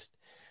pacifist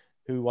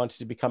who wanted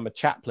to become a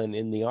chaplain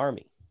in the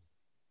army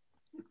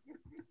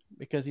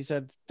because he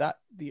said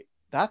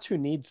that's who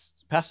needs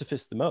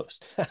pacifists the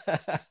most.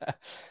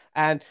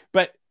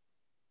 But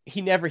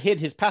he never hid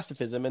his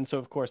pacifism. And so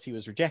of course he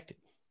was rejected.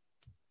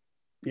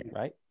 Yeah.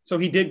 Right. So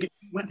he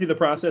went through the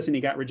process and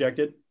he got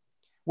rejected.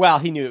 Well,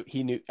 he knew,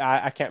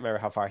 I can't remember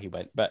how far he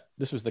went, but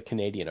this was the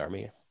Canadian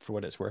army for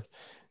what it's worth.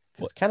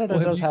 Because Canada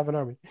does have an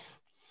army.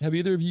 Have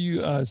either of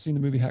you seen the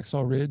movie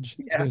Hacksaw Ridge?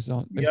 Yeah. Based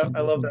on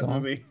I love that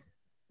movie.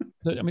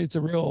 I mean, it's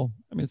a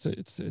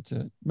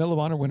Medal of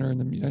Honor winner in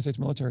the United States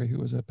military who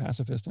was a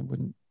pacifist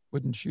and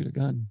wouldn't shoot a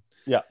gun.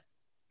 Yeah.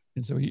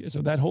 And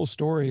so that whole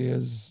story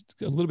is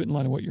a little bit in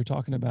line with what you're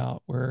talking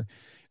about, where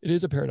it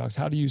is a paradox.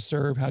 How do you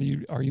serve? Are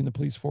you in the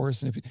police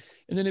force? And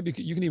then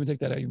you can even take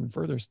that out even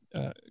further,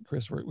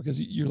 Chris, because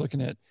you're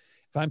looking at,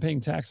 if I'm paying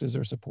taxes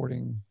or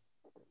supporting,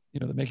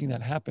 making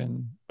that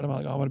happen, but I'm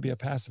like, I want to be a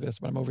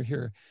pacifist, but I'm over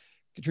here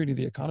contributing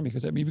to the economy.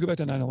 Because I mean, if you go back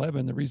to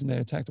 9/11, the reason they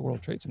attacked the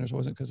World Trade Centers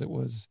wasn't because it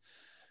was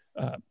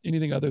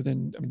anything other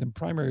than, I mean, the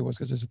primary was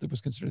because it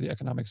was considered the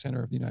economic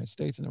center of the United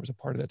States, and there was a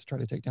part of that to try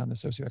to take down the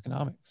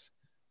socioeconomics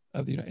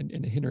of the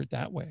and to hinder it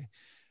that way.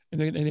 And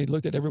they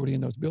looked at everybody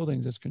in those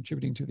buildings as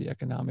contributing to the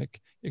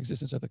economic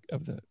existence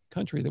of the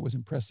country that was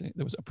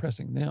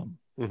oppressing them.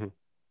 Mm-hmm.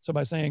 So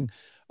by saying,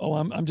 "Oh,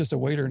 I'm just a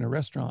waiter in a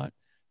restaurant,"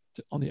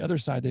 on the other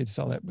side they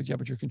saw that, but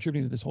you're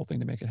contributing to this whole thing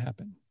to make it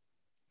happen.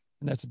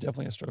 And that's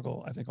definitely a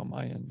struggle, I think, on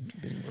my end.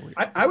 Being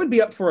where I would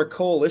be up for a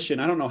coalition.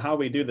 I don't know how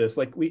we do this,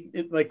 like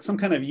some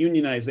kind of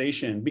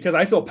unionization, because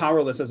I feel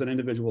powerless as an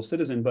individual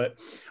citizen. But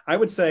I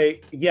would say,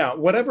 yeah,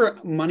 whatever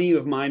money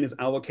of mine is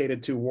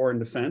allocated to war and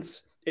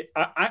defense,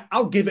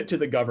 I'll give it to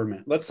the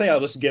government. Let's say I'll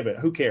just give it.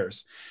 Who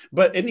cares?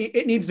 But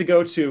it needs to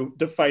go to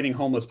fighting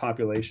homeless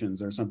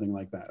populations or something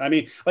like that. I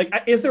mean, like,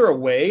 is there a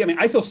way? I mean,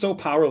 I feel so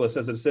powerless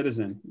as a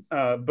citizen,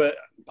 but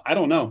I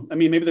don't know. I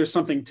mean, maybe there's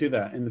something to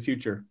that in the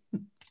future.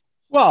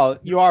 Well,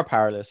 you are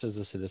powerless as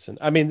a citizen.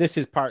 I mean, this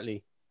is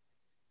partly,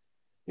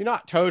 you're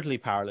not totally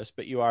powerless,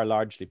 but you are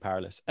largely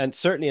powerless. And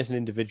certainly as an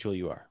individual,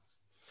 you are,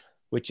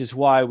 which is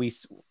why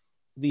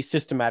these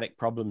systematic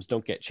problems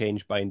don't get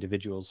changed by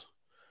individuals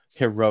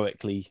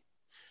heroically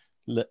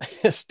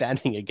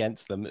standing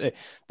against them.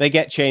 They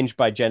get changed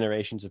by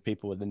generations of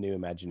people with a new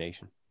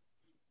imagination.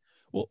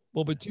 Well,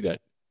 but to that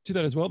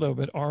as well, though,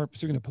 but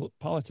speaking of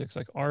politics,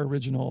 like our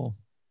original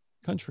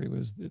country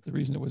was the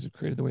reason it was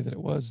created the way that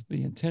it was.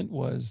 The intent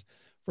was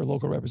for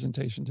local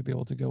representation to be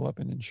able to go up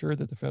and ensure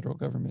that the federal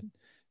government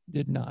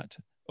did not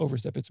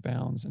overstep its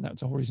bounds, and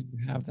that's the whole reason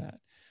you have that.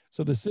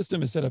 So the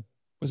system was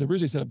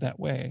originally set up that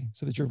way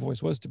so that your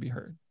voice was to be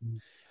heard. Mm-hmm.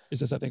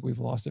 It's just I think we've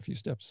lost a few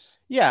steps.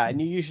 Yeah,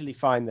 and you usually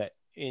find that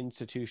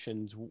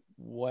institutions,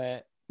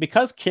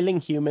 because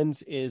killing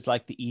humans is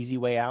like the easy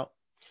way out,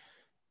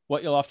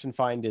 what you'll often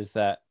find is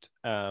that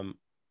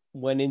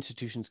when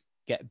institutions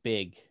get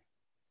big,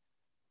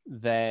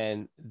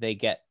 then they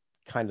get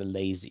kind of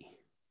lazy,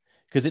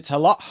 because it's a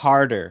lot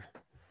harder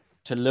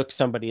to look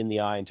somebody in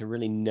the eye and to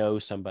really know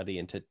somebody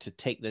and to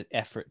take the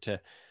effort to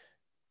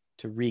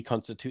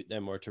reconstitute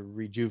them or to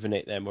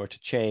rejuvenate them or to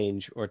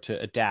change or to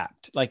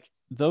adapt. Like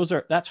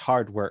that's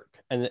hard work.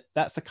 And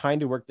that's the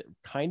kind of work that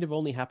kind of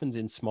only happens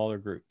in smaller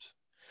groups.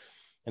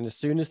 And as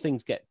soon as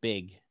things get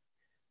big,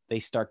 they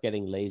start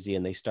getting lazy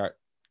and they start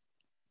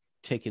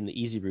taking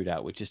the easy route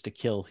out, which is to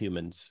kill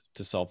humans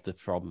to solve the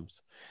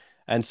problems.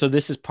 And so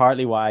this is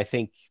partly why I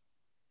think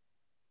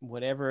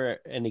whatever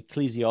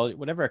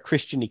a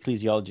Christian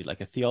ecclesiology,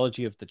 like a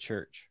theology of the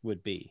church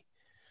would be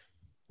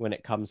when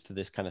it comes to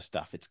this kind of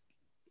stuff, it's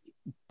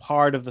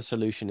part of the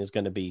solution is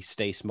going to be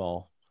stay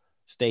small,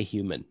 stay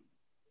human,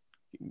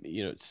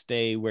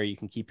 stay where you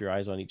can keep your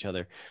eyes on each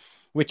other,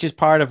 which is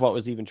part of what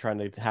was even trying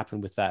to happen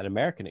with that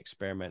American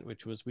experiment,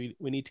 which was we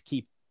need to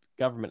keep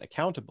government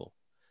accountable.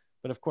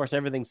 But of course,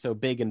 everything's so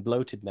big and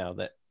bloated now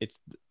that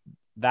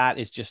that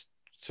is just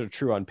sort of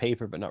true on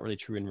paper, but not really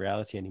true in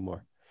reality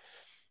anymore,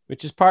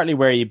 which is partly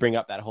where you bring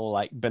up that whole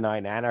like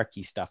benign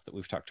anarchy stuff that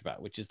we've talked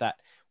about, which is that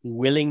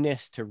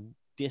willingness to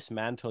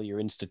dismantle your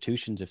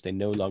institutions if they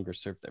no longer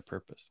serve their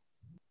purpose.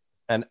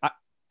 And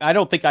I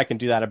don't think I can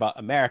do that about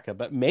America,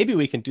 but maybe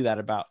we can do that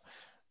about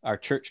our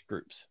church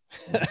groups.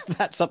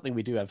 That's something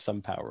we do have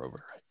some power over.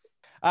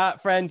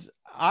 Right? Friends,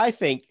 I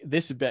think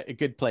this would be a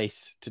good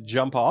place to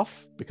jump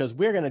off, because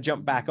we're going to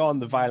jump back on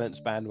the violence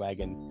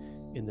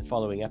bandwagon in the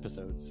following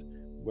episodes,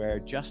 where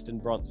Justin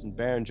Bronson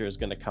Berenger is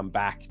going to come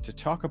back to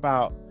talk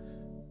about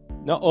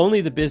not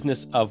only the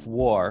business of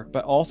war,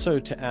 but also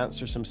to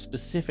answer some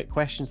specific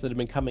questions that have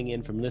been coming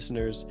in from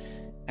listeners,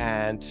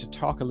 and to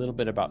talk a little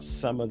bit about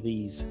some of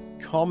these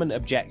common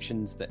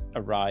objections that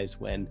arise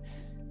when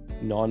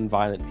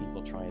non-violent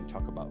people try and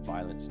talk about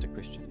violence to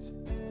Christians.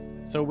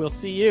 So we'll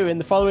see you in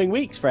the following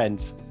weeks,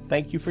 friends.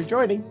 Thank you for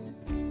joining.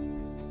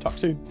 Talk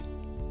soon.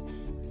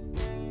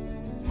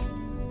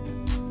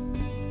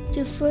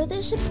 To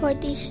further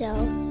support the show,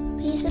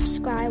 please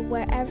subscribe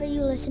wherever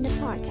you listen to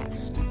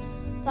podcasts.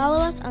 Follow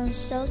us on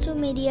social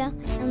media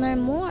and learn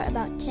more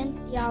about 10th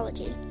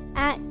Theology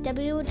at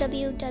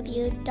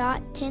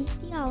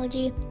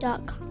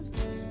www.10ththeology.com.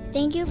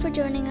 Thank you for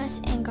joining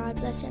us, and God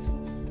bless everyone.